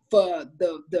players for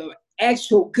the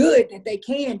actual good that they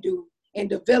can do and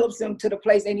develops them to the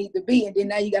place they need to be, and then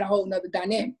now you got a whole nother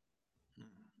dynamic.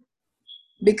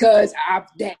 Because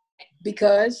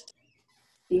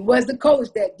he was the coach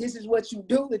that this is what you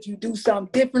do. If you do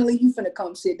something differently, you finna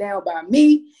come sit down by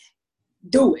me,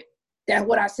 do it. That's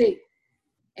what I said.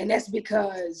 And that's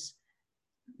because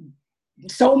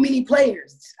so many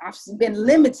players, I've been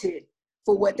limited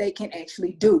for what they can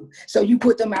actually do. So you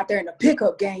put them out there in the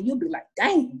pickup game, you'll be like,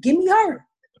 dang, give me her.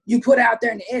 You put out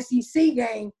there in the SEC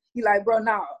game, you're like, bro,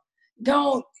 nah,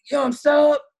 don't,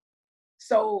 sub.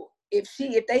 So if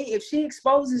she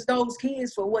exposes those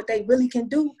kids for what they really can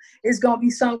do, it's gonna be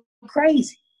something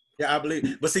crazy. Yeah, I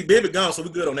believe. But see, Bibby gone, so we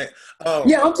good on that.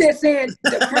 Yeah, I'm just saying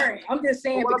the current. I'm just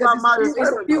saying because it's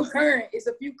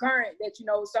a few current that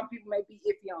some people may be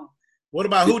iffy on. What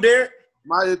about who, Derek?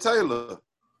 Maya Taylor.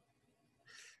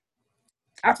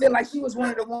 I feel like she was one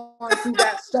of the ones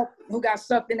who got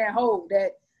sucked in that hole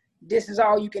that this is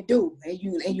all you can do, and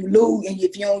you lose, and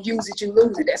if you don't use it, you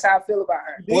lose it. That's how I feel about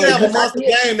her. She have a monster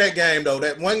game that game though.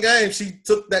 That one game she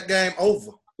took that game over.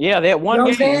 Yeah, that one game.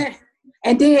 What I'm saying?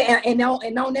 And then and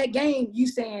on that game, you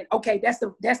saying, okay, that's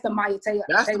the Maya Taylor.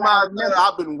 That's the Maya Taylor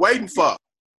I've been waiting for.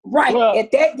 Right,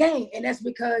 at that game, and that's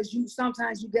because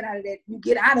sometimes you get out of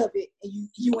it, and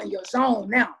you in your zone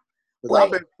now. Because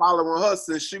I've been following her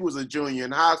since she was a junior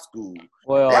in high school.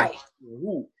 Well, right.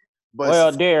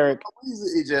 But Derek,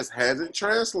 it just hasn't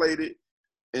translated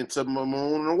into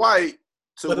maroon and white.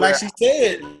 But like she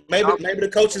said, maybe the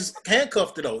coaches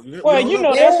handcuffed it though.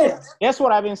 That's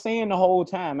what I've been saying the whole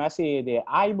time. I said that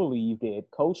I believe that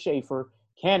Coach Schaefer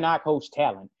cannot coach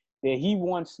talent. That he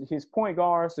wants his point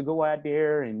guards to go out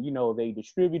there and they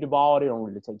distribute the ball. They don't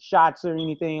really take shots or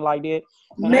anything like that.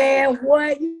 Man,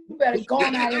 what? You better go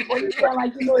on out here, boy. You sound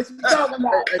like you know what you're talking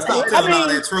about.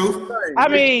 I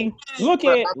mean, look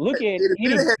at it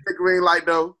had the green light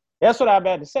though. That's what I'm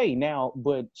about to say now.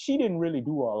 But she didn't really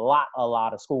do a lot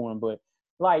of scoring. But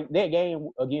like that game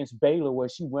against Baylor where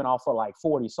she went off for like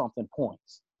 40-something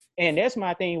points. And that's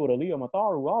my thing with Aaliyah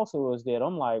Matharu also is that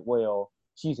I'm like, well,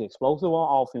 she's explosive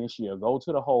on offense. She'll go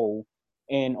to the hole.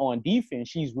 And on defense,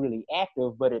 she's really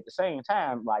active. But at the same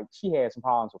time, like, she had some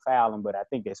problems with fouling. But I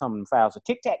think that some of them fouls are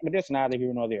tic-tac, but that's neither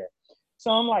here nor there.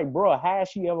 So I'm like, bro, how is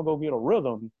she ever going to get a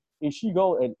rhythm? And she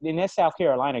go – and that South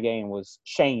Carolina game was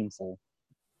shameful.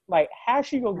 Like, how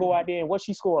she going to go out there and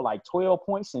she scored, like, 12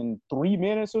 points in 3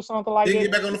 minutes or something like that? Then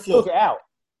get back on the floor. Took her out.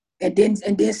 And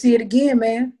then see it again,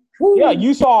 man. Woo. Yeah,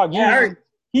 you saw again.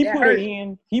 He put her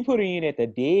in at the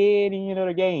dead end of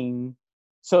the game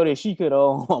so that she could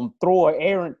throw an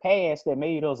errant pass that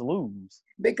made us lose.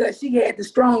 Because she had the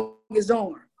strongest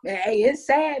arm. Hey, it's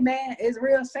sad, man. It's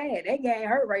real sad. That game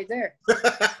hurt right there.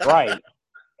 Right.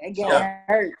 That game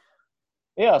hurt.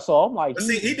 Yeah, so I'm like,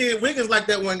 see, he did Wiggins like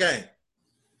that one game.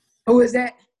 Who is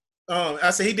that?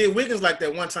 I said he did Wiggins like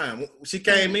that one time. She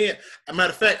came in. As a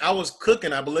matter of fact, I was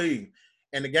cooking, I believe.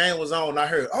 And the game was on. I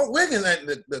heard, Wiggins.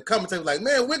 And the commentator was like,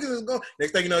 man, Wiggins is going.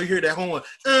 Next thing you know, you hear that horn.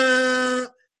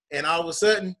 And all of a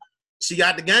sudden, she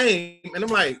got the game. And I'm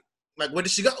like, where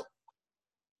did she go?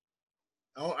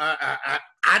 Oh,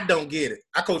 I don't get it.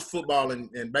 I coach football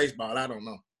and baseball. I don't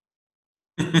know.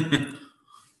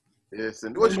 Yes.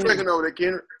 And what you drinking over there,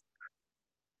 Kendrick?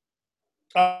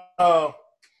 I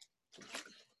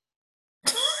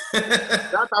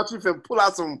thought you could pull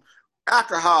out some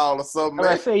alcohol or something, man.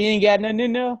 I say you ain't got nothing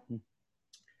in there?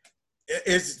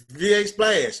 It's VA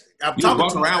Splash. I'm You talking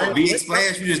walk around with VA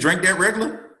Splash. You just drink that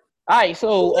regular. All right,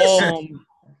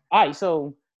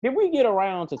 so did we get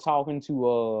around to talking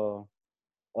to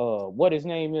what his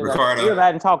name is? Ricardo. I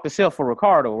hadn't talked to Self for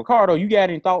Ricardo. Ricardo, you got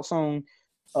any thoughts on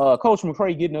Coach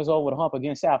McCray getting us over the hump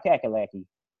against South Kakalaki?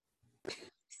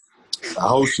 I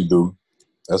hope she do.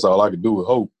 That's all I can do is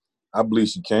hope. I believe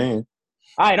she can.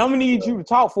 All right, I'm gonna need you to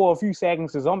talk for a few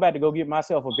seconds because I'm about to go get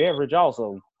myself a beverage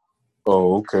also.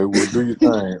 Oh, okay. Well, do your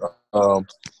thing. I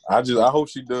hope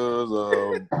she does.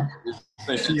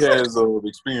 Since she has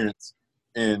experience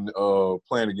in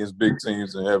playing against big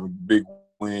teams and having big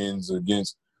wins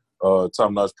against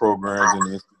top-notch programs in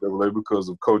the NCAA because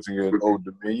of coaching at Old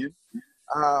Dominion.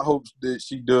 I hope that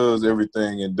she does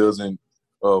everything and doesn't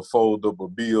fold up or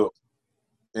be up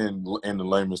in the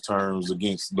lamest terms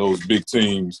against those big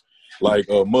teams like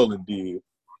Mullen did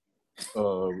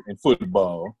in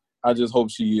football. I just hope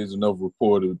she is enough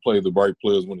reporter to play the right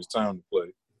players when it's time to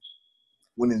play,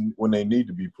 when they need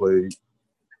to be played,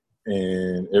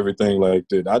 and everything like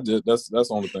that. That's the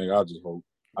only thing I just hope.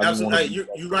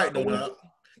 You're right though,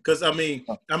 because I mean,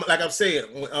 like I'm saying,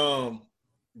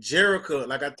 Jerica,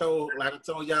 like I told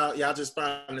y'all just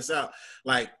found this out.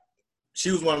 Like she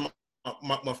was one of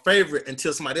my favorite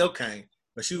until somebody else came,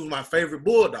 but she was my favorite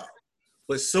Bulldog.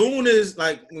 But soon as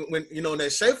like when in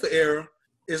that Schaefer era,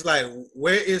 it's like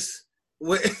where's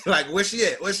she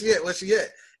at? Where's she at?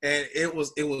 And it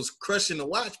was crushing to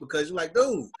watch because you're like,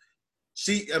 dude,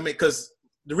 because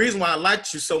the reason why I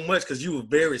liked you so much because you were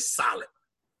very solid.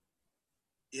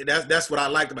 Yeah, that's what I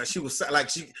liked about. She was like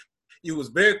you was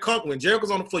very comfortable. When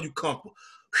Jericho's on the floor, you comfortable.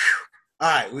 Whew. All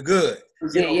right, we're good.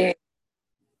 Yeah.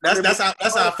 That's how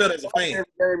I felt as a fan.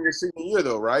 Game your senior year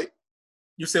though, right?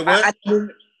 You said what? You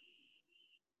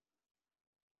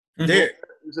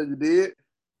said you did.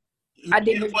 I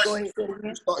didn't. Go ahead.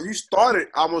 You started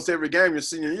almost every game your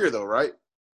senior year though, right?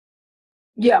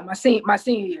 Yeah, my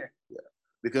senior year. Yeah,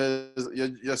 because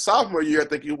your sophomore year, I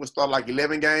think you would start like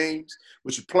 11 games,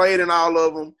 which you played in all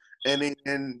of them. And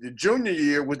in the junior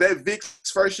year, was that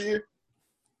Vic's first year?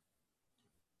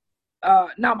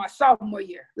 No, my sophomore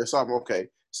year. Your sophomore, okay.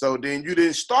 So then you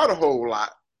didn't start a whole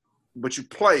lot, but you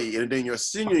played. And then your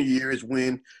senior year is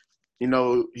when,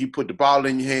 he put the ball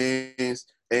in your hands,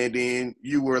 and then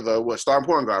you were the starting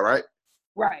point guard, right?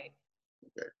 Right.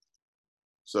 Okay.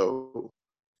 So.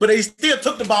 But he still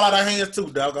took the ball out of our hands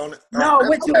too, doggone it. No,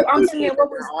 I'm saying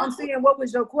what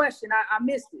was your question? I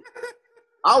missed it.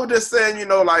 I was just saying,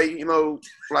 because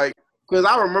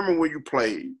I remember when you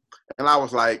played, and I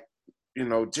was like,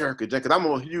 Jerica, because I'm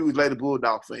a huge Lady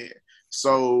Bulldog fan.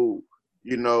 So,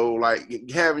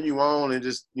 having you on and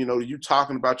just, you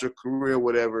talking about your career,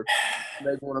 whatever,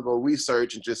 they want to go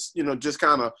research and just, just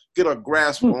kind of get a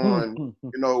grasp on,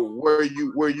 where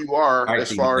you are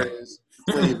as far as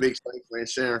between Vic and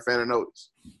Sharon Fannin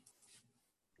Otis.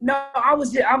 No,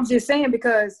 I'm just saying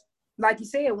because, like you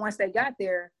said, once they got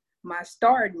there, my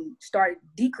starting started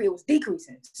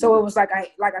decreasing. So it was like I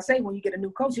say, when you get a new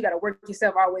coach, you got to work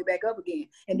yourself all the way back up again.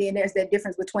 And then there's that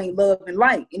difference between love and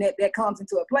like, and that comes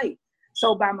into a play.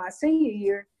 So by my senior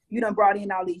year, you done brought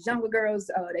in all these younger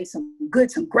girls. They some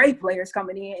great players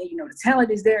coming in, and the talent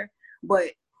is there,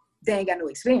 but they ain't got no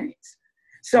experience.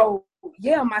 So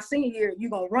yeah, my senior year,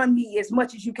 you're gonna run me as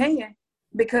much as you can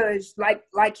because, like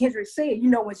Kendrick said,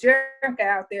 when Jerica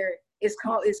out there, it's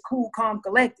cool, calm,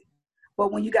 collected.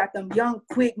 But when you got them young,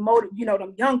 quick,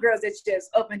 them young girls that's just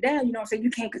up and down, you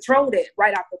can't control that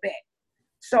right off the bat.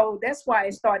 So that's why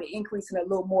it started increasing a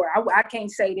little more. I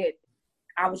can't say that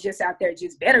I was just out there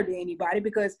just better than anybody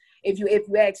because if you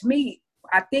ask me,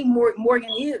 I think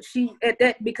Morgan is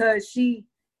because she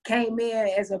came in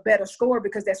as a better scorer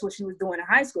because that's what she was doing in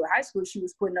high school. In high school, she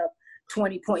was putting up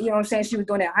 20 points. You know what I'm saying? She was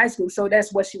doing that in high school. So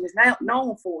that's what she was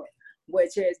known for.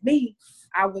 Whereas me,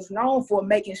 I was known for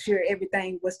making sure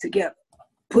everything was together,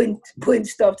 putting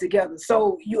stuff together.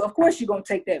 So of course you're gonna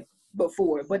take that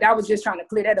before. But I was just trying to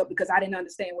clear that up because I didn't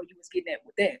understand what you was getting at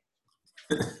with that.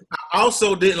 I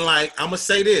also didn't like, I'm gonna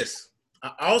say this.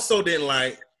 I also didn't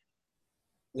like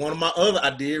one of my other,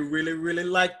 I did really, really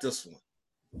like this one.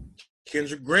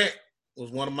 Kendra Grant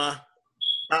was one of my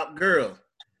top girls.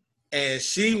 And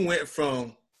she went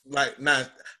from I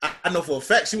know for a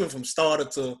fact she went from starter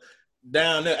to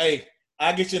down there. Hey,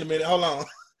 I'll get you in a minute. Hold on.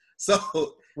 So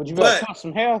would you better cut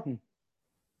some hair?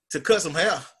 To cut some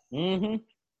hair? Mm-hmm.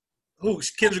 Who?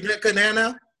 Kendra Grant cutting hair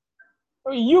now?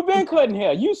 You been cutting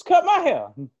hair. You used to cut my hair.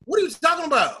 What are you talking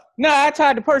about? No, I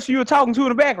tied the person you were talking to in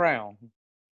the background.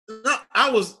 No,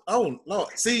 Oh Lord,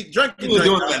 see, drink. You were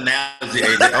doing an analogy.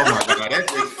 AJ. Oh my God, that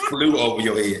just flew over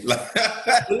your head.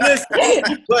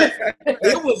 Listen, but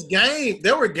it was game.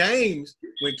 There were games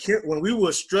when we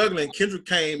were struggling. Kendra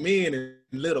came in and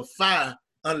lit a fire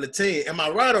under the team. Am I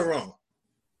right or wrong?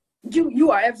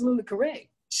 You are absolutely correct.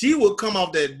 She would come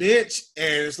off that bench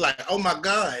and it's like, oh my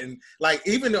God. And like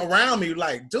even around me,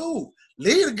 like, dude,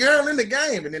 leave the girl in the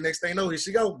game. And the next thing you know, here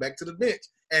she go back to the bench.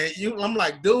 And I'm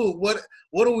like, dude, what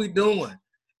are we doing?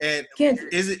 And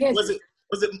was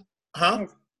it huh?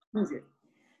 Kendra.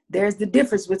 There's the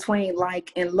difference between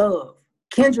like and love.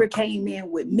 Kendra came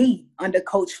in with me under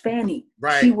Coach Fanning.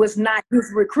 Right. She was not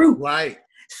his recruit. Right.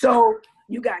 So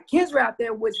you got Kendra out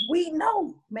there, which we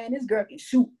know, man, this girl can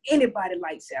shoot anybody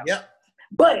lights out. Yep.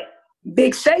 But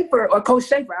Big Schaefer or Coach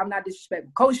Schaefer, I'm not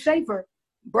disrespectful. Coach Schaefer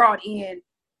brought in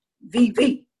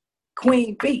VV,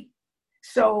 Queen B.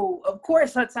 So of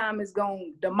course her time is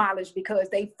going to demolish because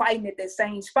they fighting at the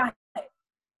same spot.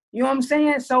 You know what I'm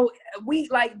saying? So we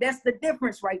like, that's the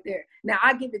difference right there. Now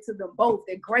I give it to them both.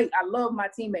 They're great. I love my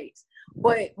teammates.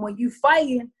 But when you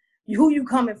fighting, who you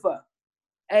coming for?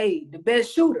 Hey, the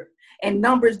best shooter. And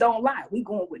numbers don't lie. We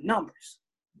going with numbers.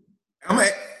 I'm going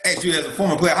to ask you as a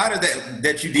former player, how did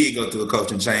that you did go through a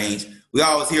coaching change? We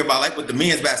always hear about, like with the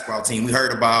men's basketball team, we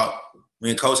heard about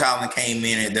when Coach Howland came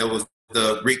in and there was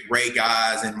the Rick Ray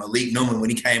guys and Malik Newman when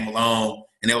he came along,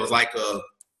 and there was like a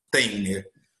thing there.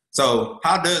 So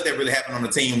how does that really happen on the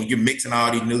team when you're mixing all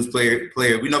these new players?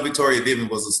 We know Victoria Vivian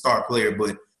was a star player,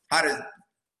 but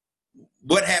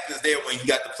what happens there when you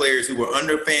got the players who were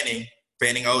under Fanning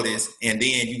Otis, and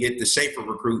then you get the Schaefer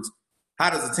recruits? How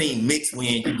does the team mix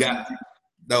when you got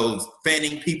those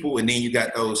Fanning people and then you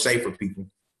got those Schaefer people?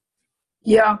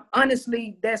 Yeah,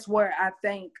 honestly, that's where I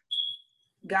thank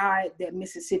God that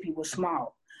Mississippi was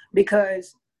small,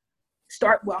 because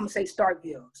I'm going to say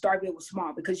Starkville. Starkville was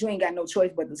small because you ain't got no choice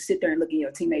but to sit there and look in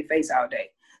your teammate face all day.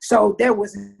 So there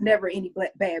was never any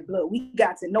bad blood. We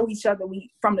got to know each other.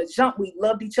 From the jump, we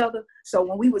loved each other. So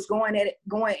when we was going at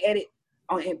it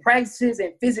in practices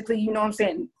and physically, you know what I'm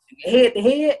saying, head to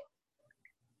head,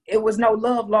 it was no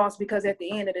love lost, because at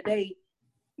the end of the day,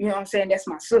 you know what I'm saying, that's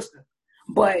my sister.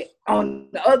 But on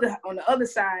the other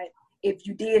side, if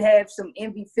you did have some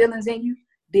envy feelings in you,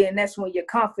 then that's when your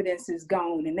confidence is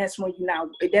gone, and that's when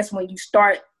you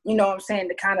start, you know what I'm saying,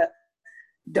 to kind of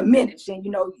diminish, and you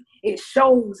know it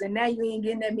shows, and now you ain't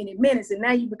getting that many minutes, and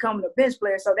now you becoming a bench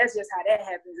player. So that's just how that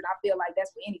happens, and I feel like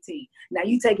that's for any team. Now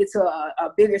you take it to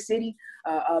a bigger city,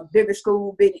 a bigger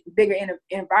school, bigger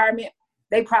environment,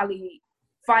 they probably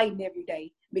fighting every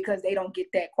day because they don't get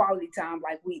that quality time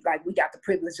like we got the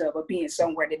privilege of being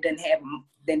somewhere that didn't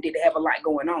have a lot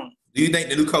going on. Do you think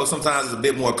the new coach sometimes is a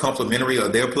bit more complimentary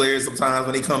of their players sometimes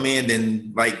when they come in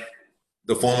than like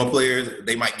the former players?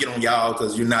 They might get on y'all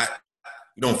because you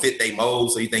don't fit their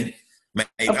mold. So you think maybe,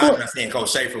 I'm not saying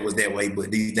Coach Schaefer was that way,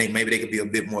 but do you think maybe they could be a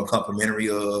bit more complimentary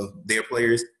of their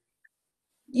players?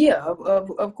 Yeah,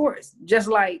 of course. Just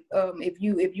like if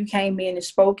you came in and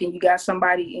spoke and you got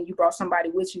somebody and you brought somebody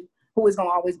with you, who is gonna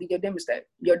always be your demonstrator.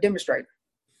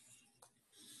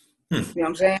 You know what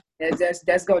I'm saying?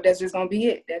 That's just gonna be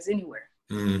it. That's anywhere.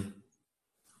 Mm-hmm.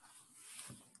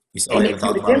 And if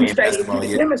you're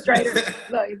the demonstrator,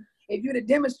 look, if you're the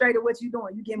demonstrator, what you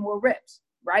doing? You get more reps,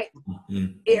 right?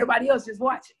 Mm-hmm. Everybody else just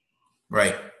watching.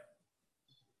 Right.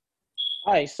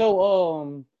 All right,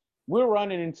 so we're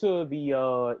running into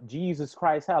the Jesus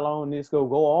Christ, how long this go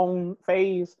on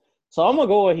phase. So I'm gonna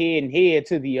go ahead and head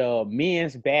to the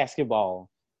men's basketball.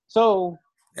 So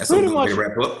that's pretty much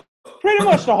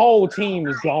the whole team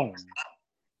is gone.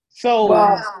 So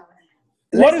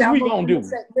what is we gonna do?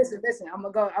 Listen.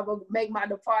 I'm gonna make my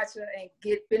departure and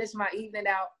finish my evening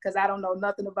out, because I don't know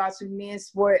nothing about your men's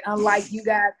sport. Unlike you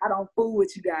guys, I don't fool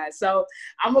with you guys. So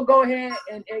I'm gonna go ahead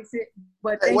and exit.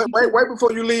 But hey, wait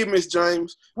before you leave, Miss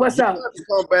James. What's up? You have to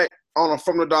come back on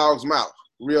From the Dog's Mouth.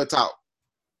 Real talk.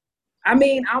 I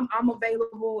mean, I'm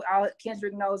available.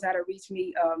 Kendrick knows how to reach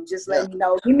me. Just let me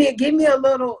know. Give me a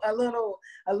little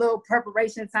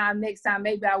preparation time next time.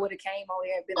 Maybe I would have came on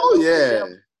here and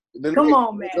been. Come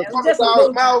on, man. The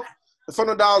From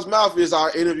the Dog's Mouth is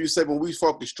our interview segment. We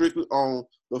focus strictly on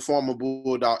the former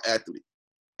Bulldog athlete,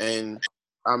 and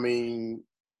I mean,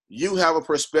 you have a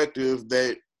perspective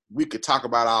that we could talk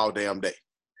about all damn day.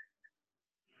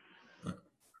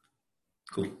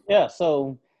 Cool. Yeah.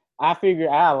 So I figured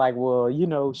out, like, well, you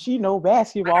know, she know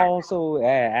basketball, so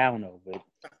I don't know, but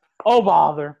oh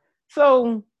bother.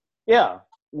 So yeah,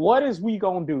 what is we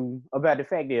gonna do about the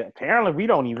fact that apparently we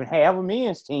don't even have a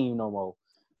men's team no more?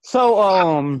 So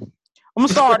I'm gonna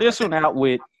start this one out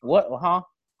with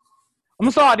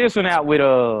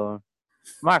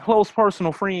My close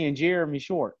personal friend, Jeremy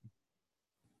Short.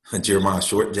 Jeremiah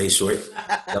Short, Jay Short,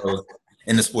 that was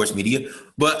in the sports media.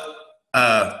 But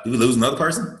did we lose another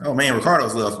person? Oh man,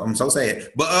 Ricardo's left. I'm so sad.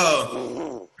 But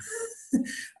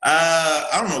I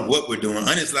don't know what we're doing.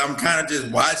 Honestly, I'm kind of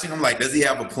just watching. I'm like, does he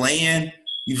have a plan?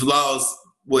 You've lost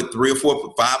what 3 or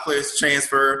 4, 5 players to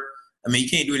transfer. I mean, you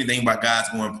can't do anything about guys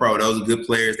going pro. Those are good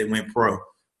players. They went pro.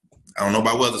 I don't know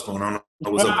about Weatherspoon. I don't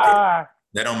know what's up with that.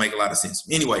 That don't make a lot of sense.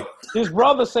 Anyway. His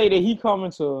brother say that he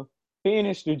coming to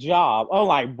finish the job. I'm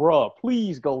like, bruh,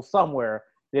 please go somewhere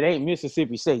that ain't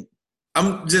Mississippi State.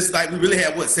 I'm just like, we really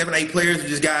have, 7, 8 players. We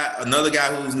just got another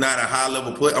guy who's not a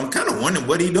high-level player. I'm kind of wondering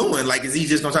what he's doing. Like, is he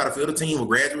just going to try to fill the team with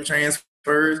graduate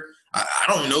transfers? I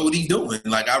don't know what he's doing.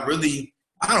 Like, I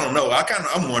don't know.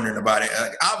 I'm wondering about it.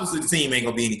 Obviously, the team ain't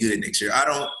going to be any good next year.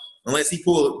 Unless he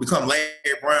become Larry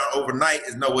Brown overnight,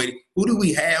 there's no way. Who do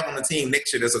we have on the team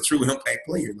next year that's a true impact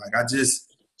player? Like,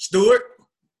 Stewart.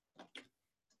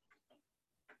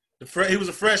 He was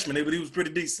a freshman, but he was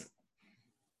pretty decent.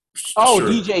 Oh, sure.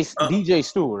 DJ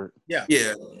Stewart. Yeah.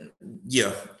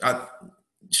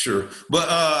 Sure, but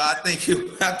I think he'll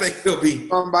be.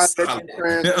 I'm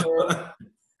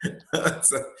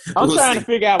trying to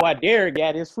figure out why Derek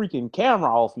got his freaking camera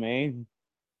off, man.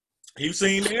 You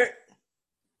seen Derek?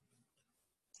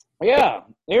 Yeah,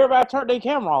 everybody turned their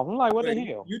camera off. I'm like, what the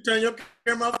hell? You turn your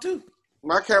camera off too?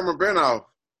 My camera been off.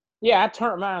 Yeah, I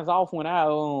turned mine off when I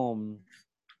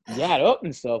got up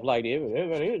and stuff like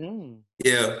that.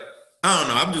 Yeah, I don't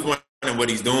know. I'm just wondering what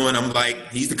he's doing. I'm like,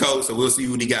 he's the coach, so we'll see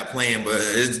what he got playing. But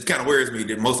it kind of worries me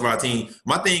that most of our team.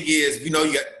 My thing is, you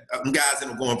got guys that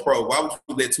are going pro. Why would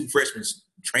you let 2 freshmen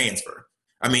transfer?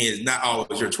 I mean, it's not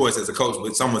always your choice as a coach,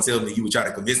 but someone tells me you would try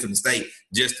to convince them to stay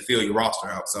just to fill your roster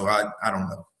out. So I don't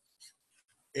know.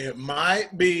 It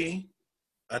might be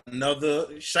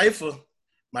another Schaefer.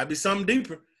 Might be something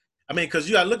deeper. I mean, because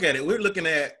you got to look at it. We're looking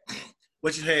at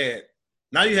what you had.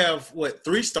 Now you have,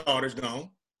 3 starters gone.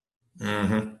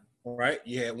 Mm-hmm. All right.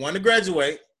 You had 1 to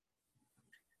graduate.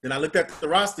 Then I looked at the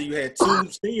roster. You had 2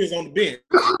 seniors on the bench.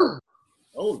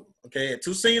 Oh, okay. Had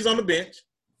 2 seniors on the bench.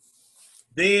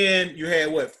 Then you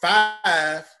had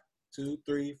 5, 2,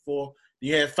 3, 4.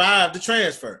 You had 5 to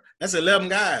transfer. That's 11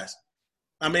 guys.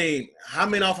 I mean, how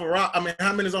many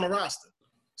how many's on the roster?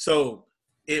 So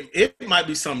it might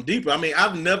be something deeper. I mean,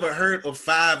 I've never heard of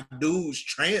 5 dudes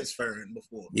transferring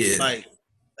before. Yeah. Like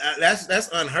that's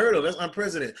unheard of. That's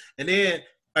unprecedented. And then,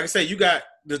 like I say, you got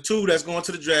the 2 that's going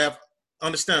to the draft.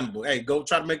 Understandable. Hey, go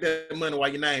try to make that money while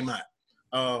your name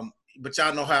hot. But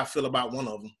y'all know how I feel about one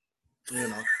of them. You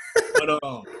know.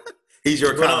 But he's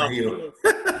your Colin Hill.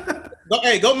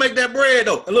 Go make that bread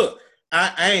though. Look,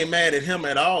 I ain't mad at him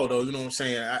at all though. You know what I'm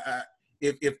saying?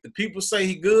 If the people say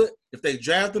he good, if they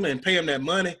draft him and pay him that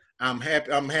money, I'm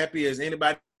happy. I'm happy as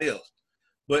anybody else.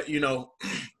 But you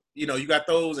got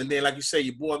those, and then like you say,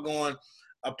 your boy going.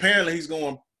 Apparently, he's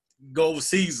going to go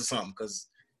overseas or something because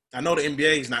I know the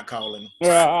NBA is not calling him.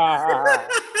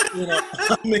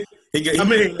 He can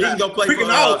go play. We can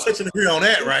all touch and agree on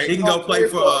that, right? He can go play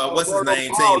for what's his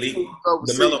name team,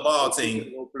 the Melo Ball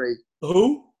team.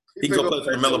 Who? He can go play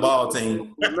for the Melo Ball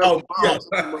team.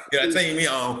 Yeah, team me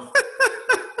on.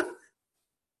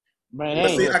 Man,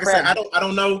 see, like I said, I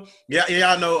don't know.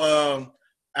 Yeah, I know.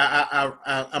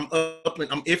 I'm up and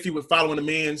I'm iffy with following the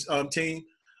men's team.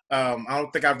 I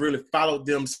don't think I've really followed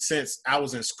them since I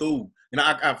was in school.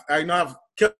 I've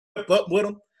kept up with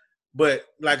them. But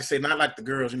like I said, not like the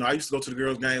girls. I used to go to the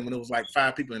girls' game when it was like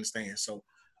 5 people in the stands. So,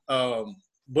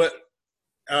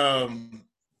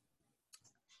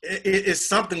 it's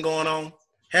something going on.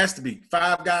 Has to be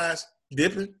 5 guys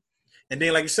dipping, and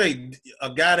then like you say, a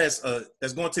guy that's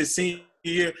going to his senior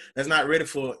year that's not ready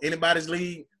for anybody's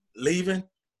league leaving.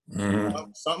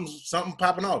 Mm-hmm. Something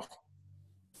popping off.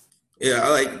 Yeah,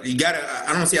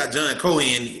 I don't see how John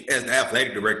Cohen, as the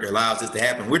athletic director, allows this to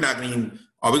happen.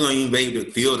 Are we going to even be able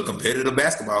to field a competitive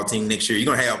basketball team next year? You're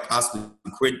going to have possibly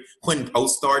Quentin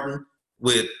Post starting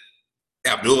with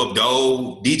Abdul,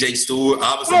 DJ Stewart,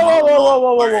 obviously.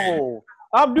 Whoa.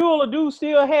 Abdul do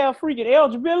still have freaking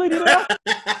eligibility left?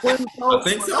 I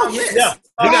think so, yes.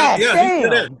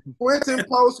 Yeah. Quentin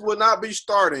Post will not be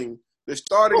starting. The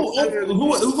starting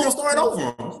who's going to start over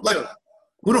him? Like,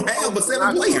 we don't have but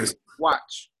 7 players.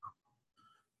 Watch.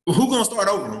 Who's going to start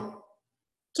over him?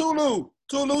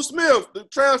 Tulu Smith, the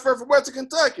transfer from Western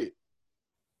Kentucky.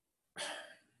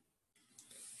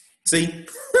 See?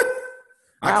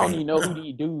 I don't even know who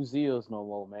these dudes is no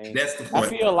more, man. That's the point. I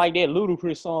feel like that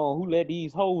Ludacris song, "Who Let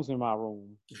These Hoes in My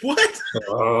Room." What?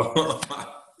 Oh, my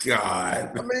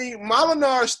God. I mean,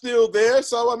 Molinar's still there,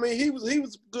 so, I mean, he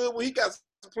was good when he got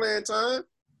some playing time.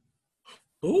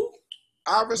 Who?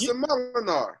 Iverson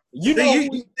Molinar.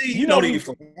 You know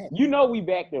we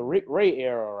back to Rick Ray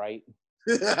era, right?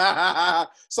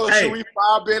 So Hey. should we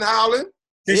fire Ben Howland?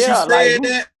 Since Yeah, you said like,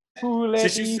 that,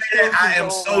 Since since you said that, I am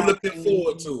so looking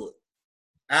forward to it.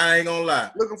 I ain't gonna lie.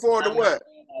 Looking forward to what?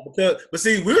 But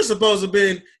see, we're supposed to have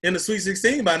been in the Sweet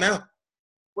 16 by now.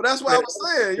 Well, that's what I was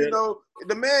saying. You know,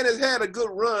 the man has had a good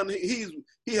run. He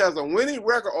has a winning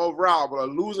record overall, but a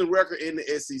losing record in the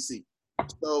SEC.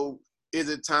 So is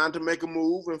it time to make a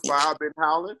move and fire Ben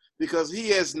Howland? Because he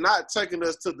has not taken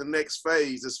us to the next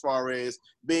phase as far as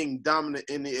being dominant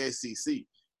in the SEC.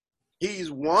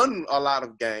 He's won a lot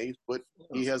of games, but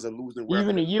he has a losing record.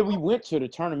 Even the year we went to the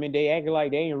tournament, they acted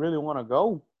like they didn't really want to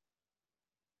go.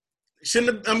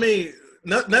 Shouldn't have, I mean,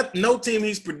 no team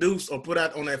he's produced or put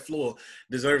out on that floor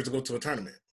deserves to go to a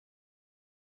tournament.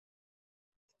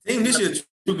 Team this year,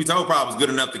 truth be told, probably was good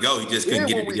enough to go. He just couldn't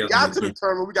get it When together. we got to the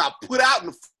tournament, we got put out in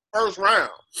the first round.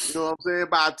 You know what I'm saying?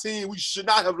 By a team we should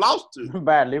not have lost to.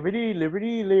 By Liberty. I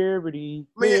mean,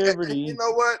 you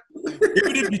know what?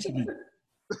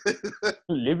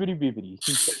 Liberty bibbity.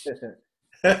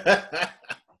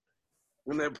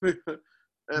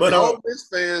 But all Miss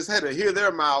fans had to hear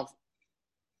their mouth.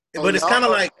 But it's kind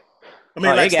of like, I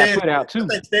mean, they like got put out too. I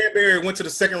think Stanberry went to the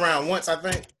second round once, I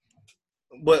think.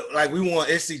 But like we won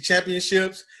SC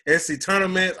championships, SC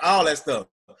tournaments, all that stuff.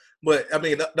 But I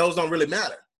mean, those don't really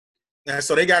matter. And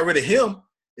so they got rid of him,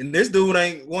 and this dude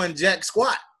ain't won jack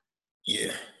squat.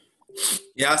 Yeah.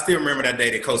 Yeah, I still remember that day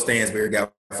that Coach Stansberry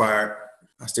got fired.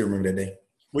 I still remember that day.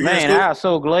 Man, I was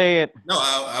so glad. No,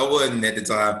 I wasn't at the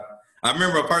time. I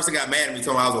remember a person got mad at me,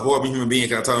 told me I was a horrible human being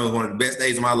because I told him it was one of the best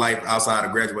days of my life outside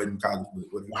of graduating from college.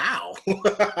 Wow.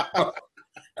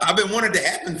 I've been wanting to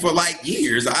happen for like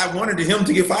years. I wanted him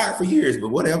to get fired for years, but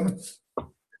whatever.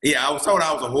 Yeah, I was told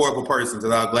I was a horrible person,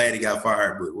 so I was glad he got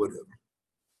fired, but whatever.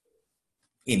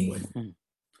 Anyway,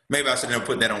 maybe I should never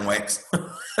put that on wax.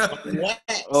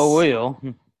 Oh, well.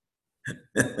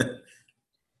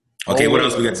 Okay, what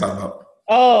else we got to talk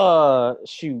about?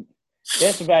 Shoot.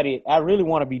 That's about it. I really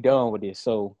want to be done with this,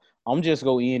 so I'm just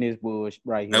going to end this bush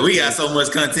right here. Now, we got so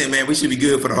much content, man. We should be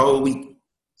good for the whole week.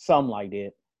 Something like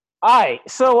that. All right,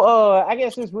 so I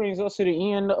guess this brings us to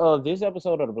the end of this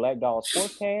episode of the Black Dog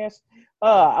Sportscast.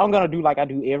 I'm going to do like I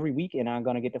do every week, and I'm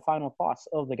going to get the final thoughts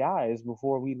of the guys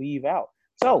before we leave out.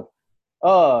 So,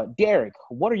 Derek,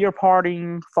 what are your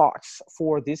parting thoughts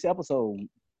for this episode?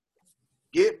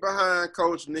 Get behind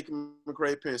Coach Nikki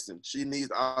McCray-Penson. She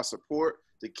needs our support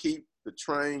to keep the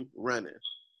train running.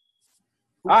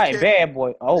 All right, bad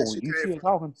boy. Oh, you still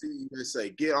talking? They say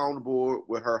get on the board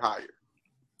with her hire.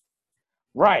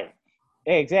 Right.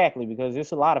 Exactly, because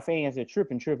there's a lot of fans that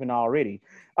tripping already.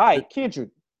 All right, Kendrick,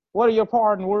 what are your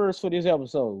parting words for this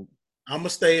episode? I'm gonna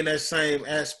stay in that same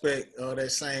aspect,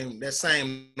 that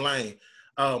same lane.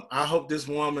 I hope this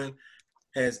woman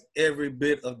has every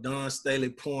bit of Dawn Staley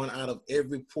pouring out of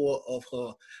every pore of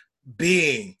her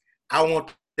being. I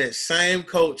want that same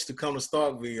coach to come to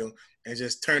Starkville and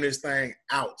just turn this thing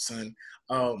out, son.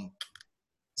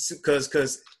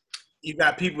 Because you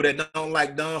got people that don't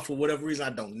like Dawn for whatever reason, I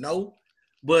don't know,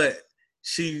 but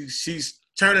she's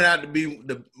turning out to be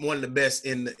one of the best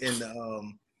in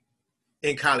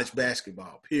college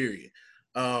basketball. Period.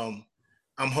 I'm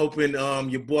hoping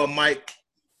your boy Mike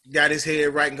got his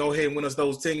head right and go ahead and win us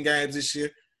those 10 games this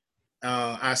year.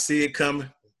 I see it coming.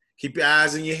 Keep your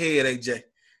eyes in your head, AJ.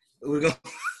 We're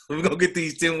gonna get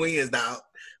these 10 wins, dog.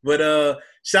 But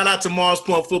shout out to Mars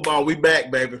Point Football. We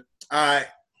back, baby. All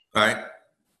right.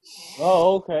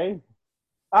 Oh, okay.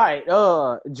 All right.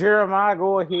 Jeremiah,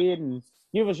 go ahead and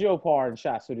give us your parting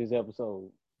shots for this episode.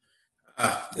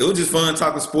 It was just fun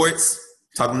talking sports,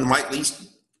 talking to Mike Leach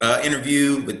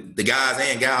interview with the guys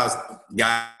and gals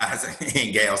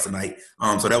tonight.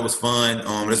 So that was fun.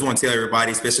 I just want to tell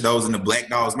everybody, especially those in the Black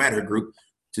Dogs Matter group,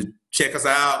 to check us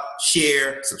out,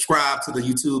 share, subscribe to the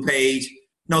YouTube page,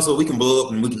 so we can blow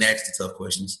up and we can ask the tough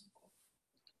questions.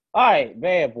 All right,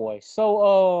 bad boy.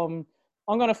 So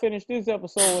I'm gonna finish this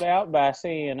episode out by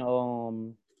saying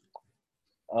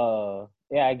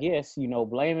I guess,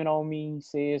 blame it on me,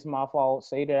 say it's my fault,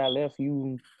 say that I left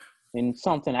you in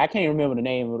something. I can't remember the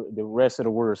name of the rest of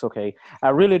the words. Okay. I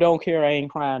really don't care. I ain't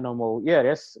crying no more. Yeah,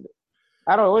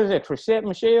 I don't know. What is that? Tricette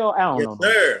Michelle? I don't know.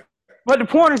 Sir. But the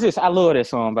point is this. I love that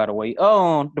song, by the way.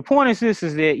 The point is this,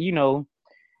 is that,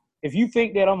 if you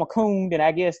think that I'm a coon, then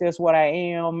I guess that's what I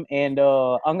am. And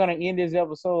I'm going to end this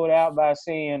episode out by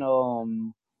saying,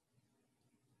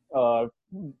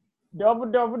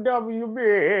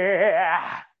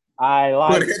 WWW. I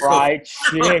like fried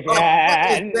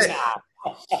chicken.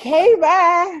 Okay,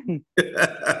 bye.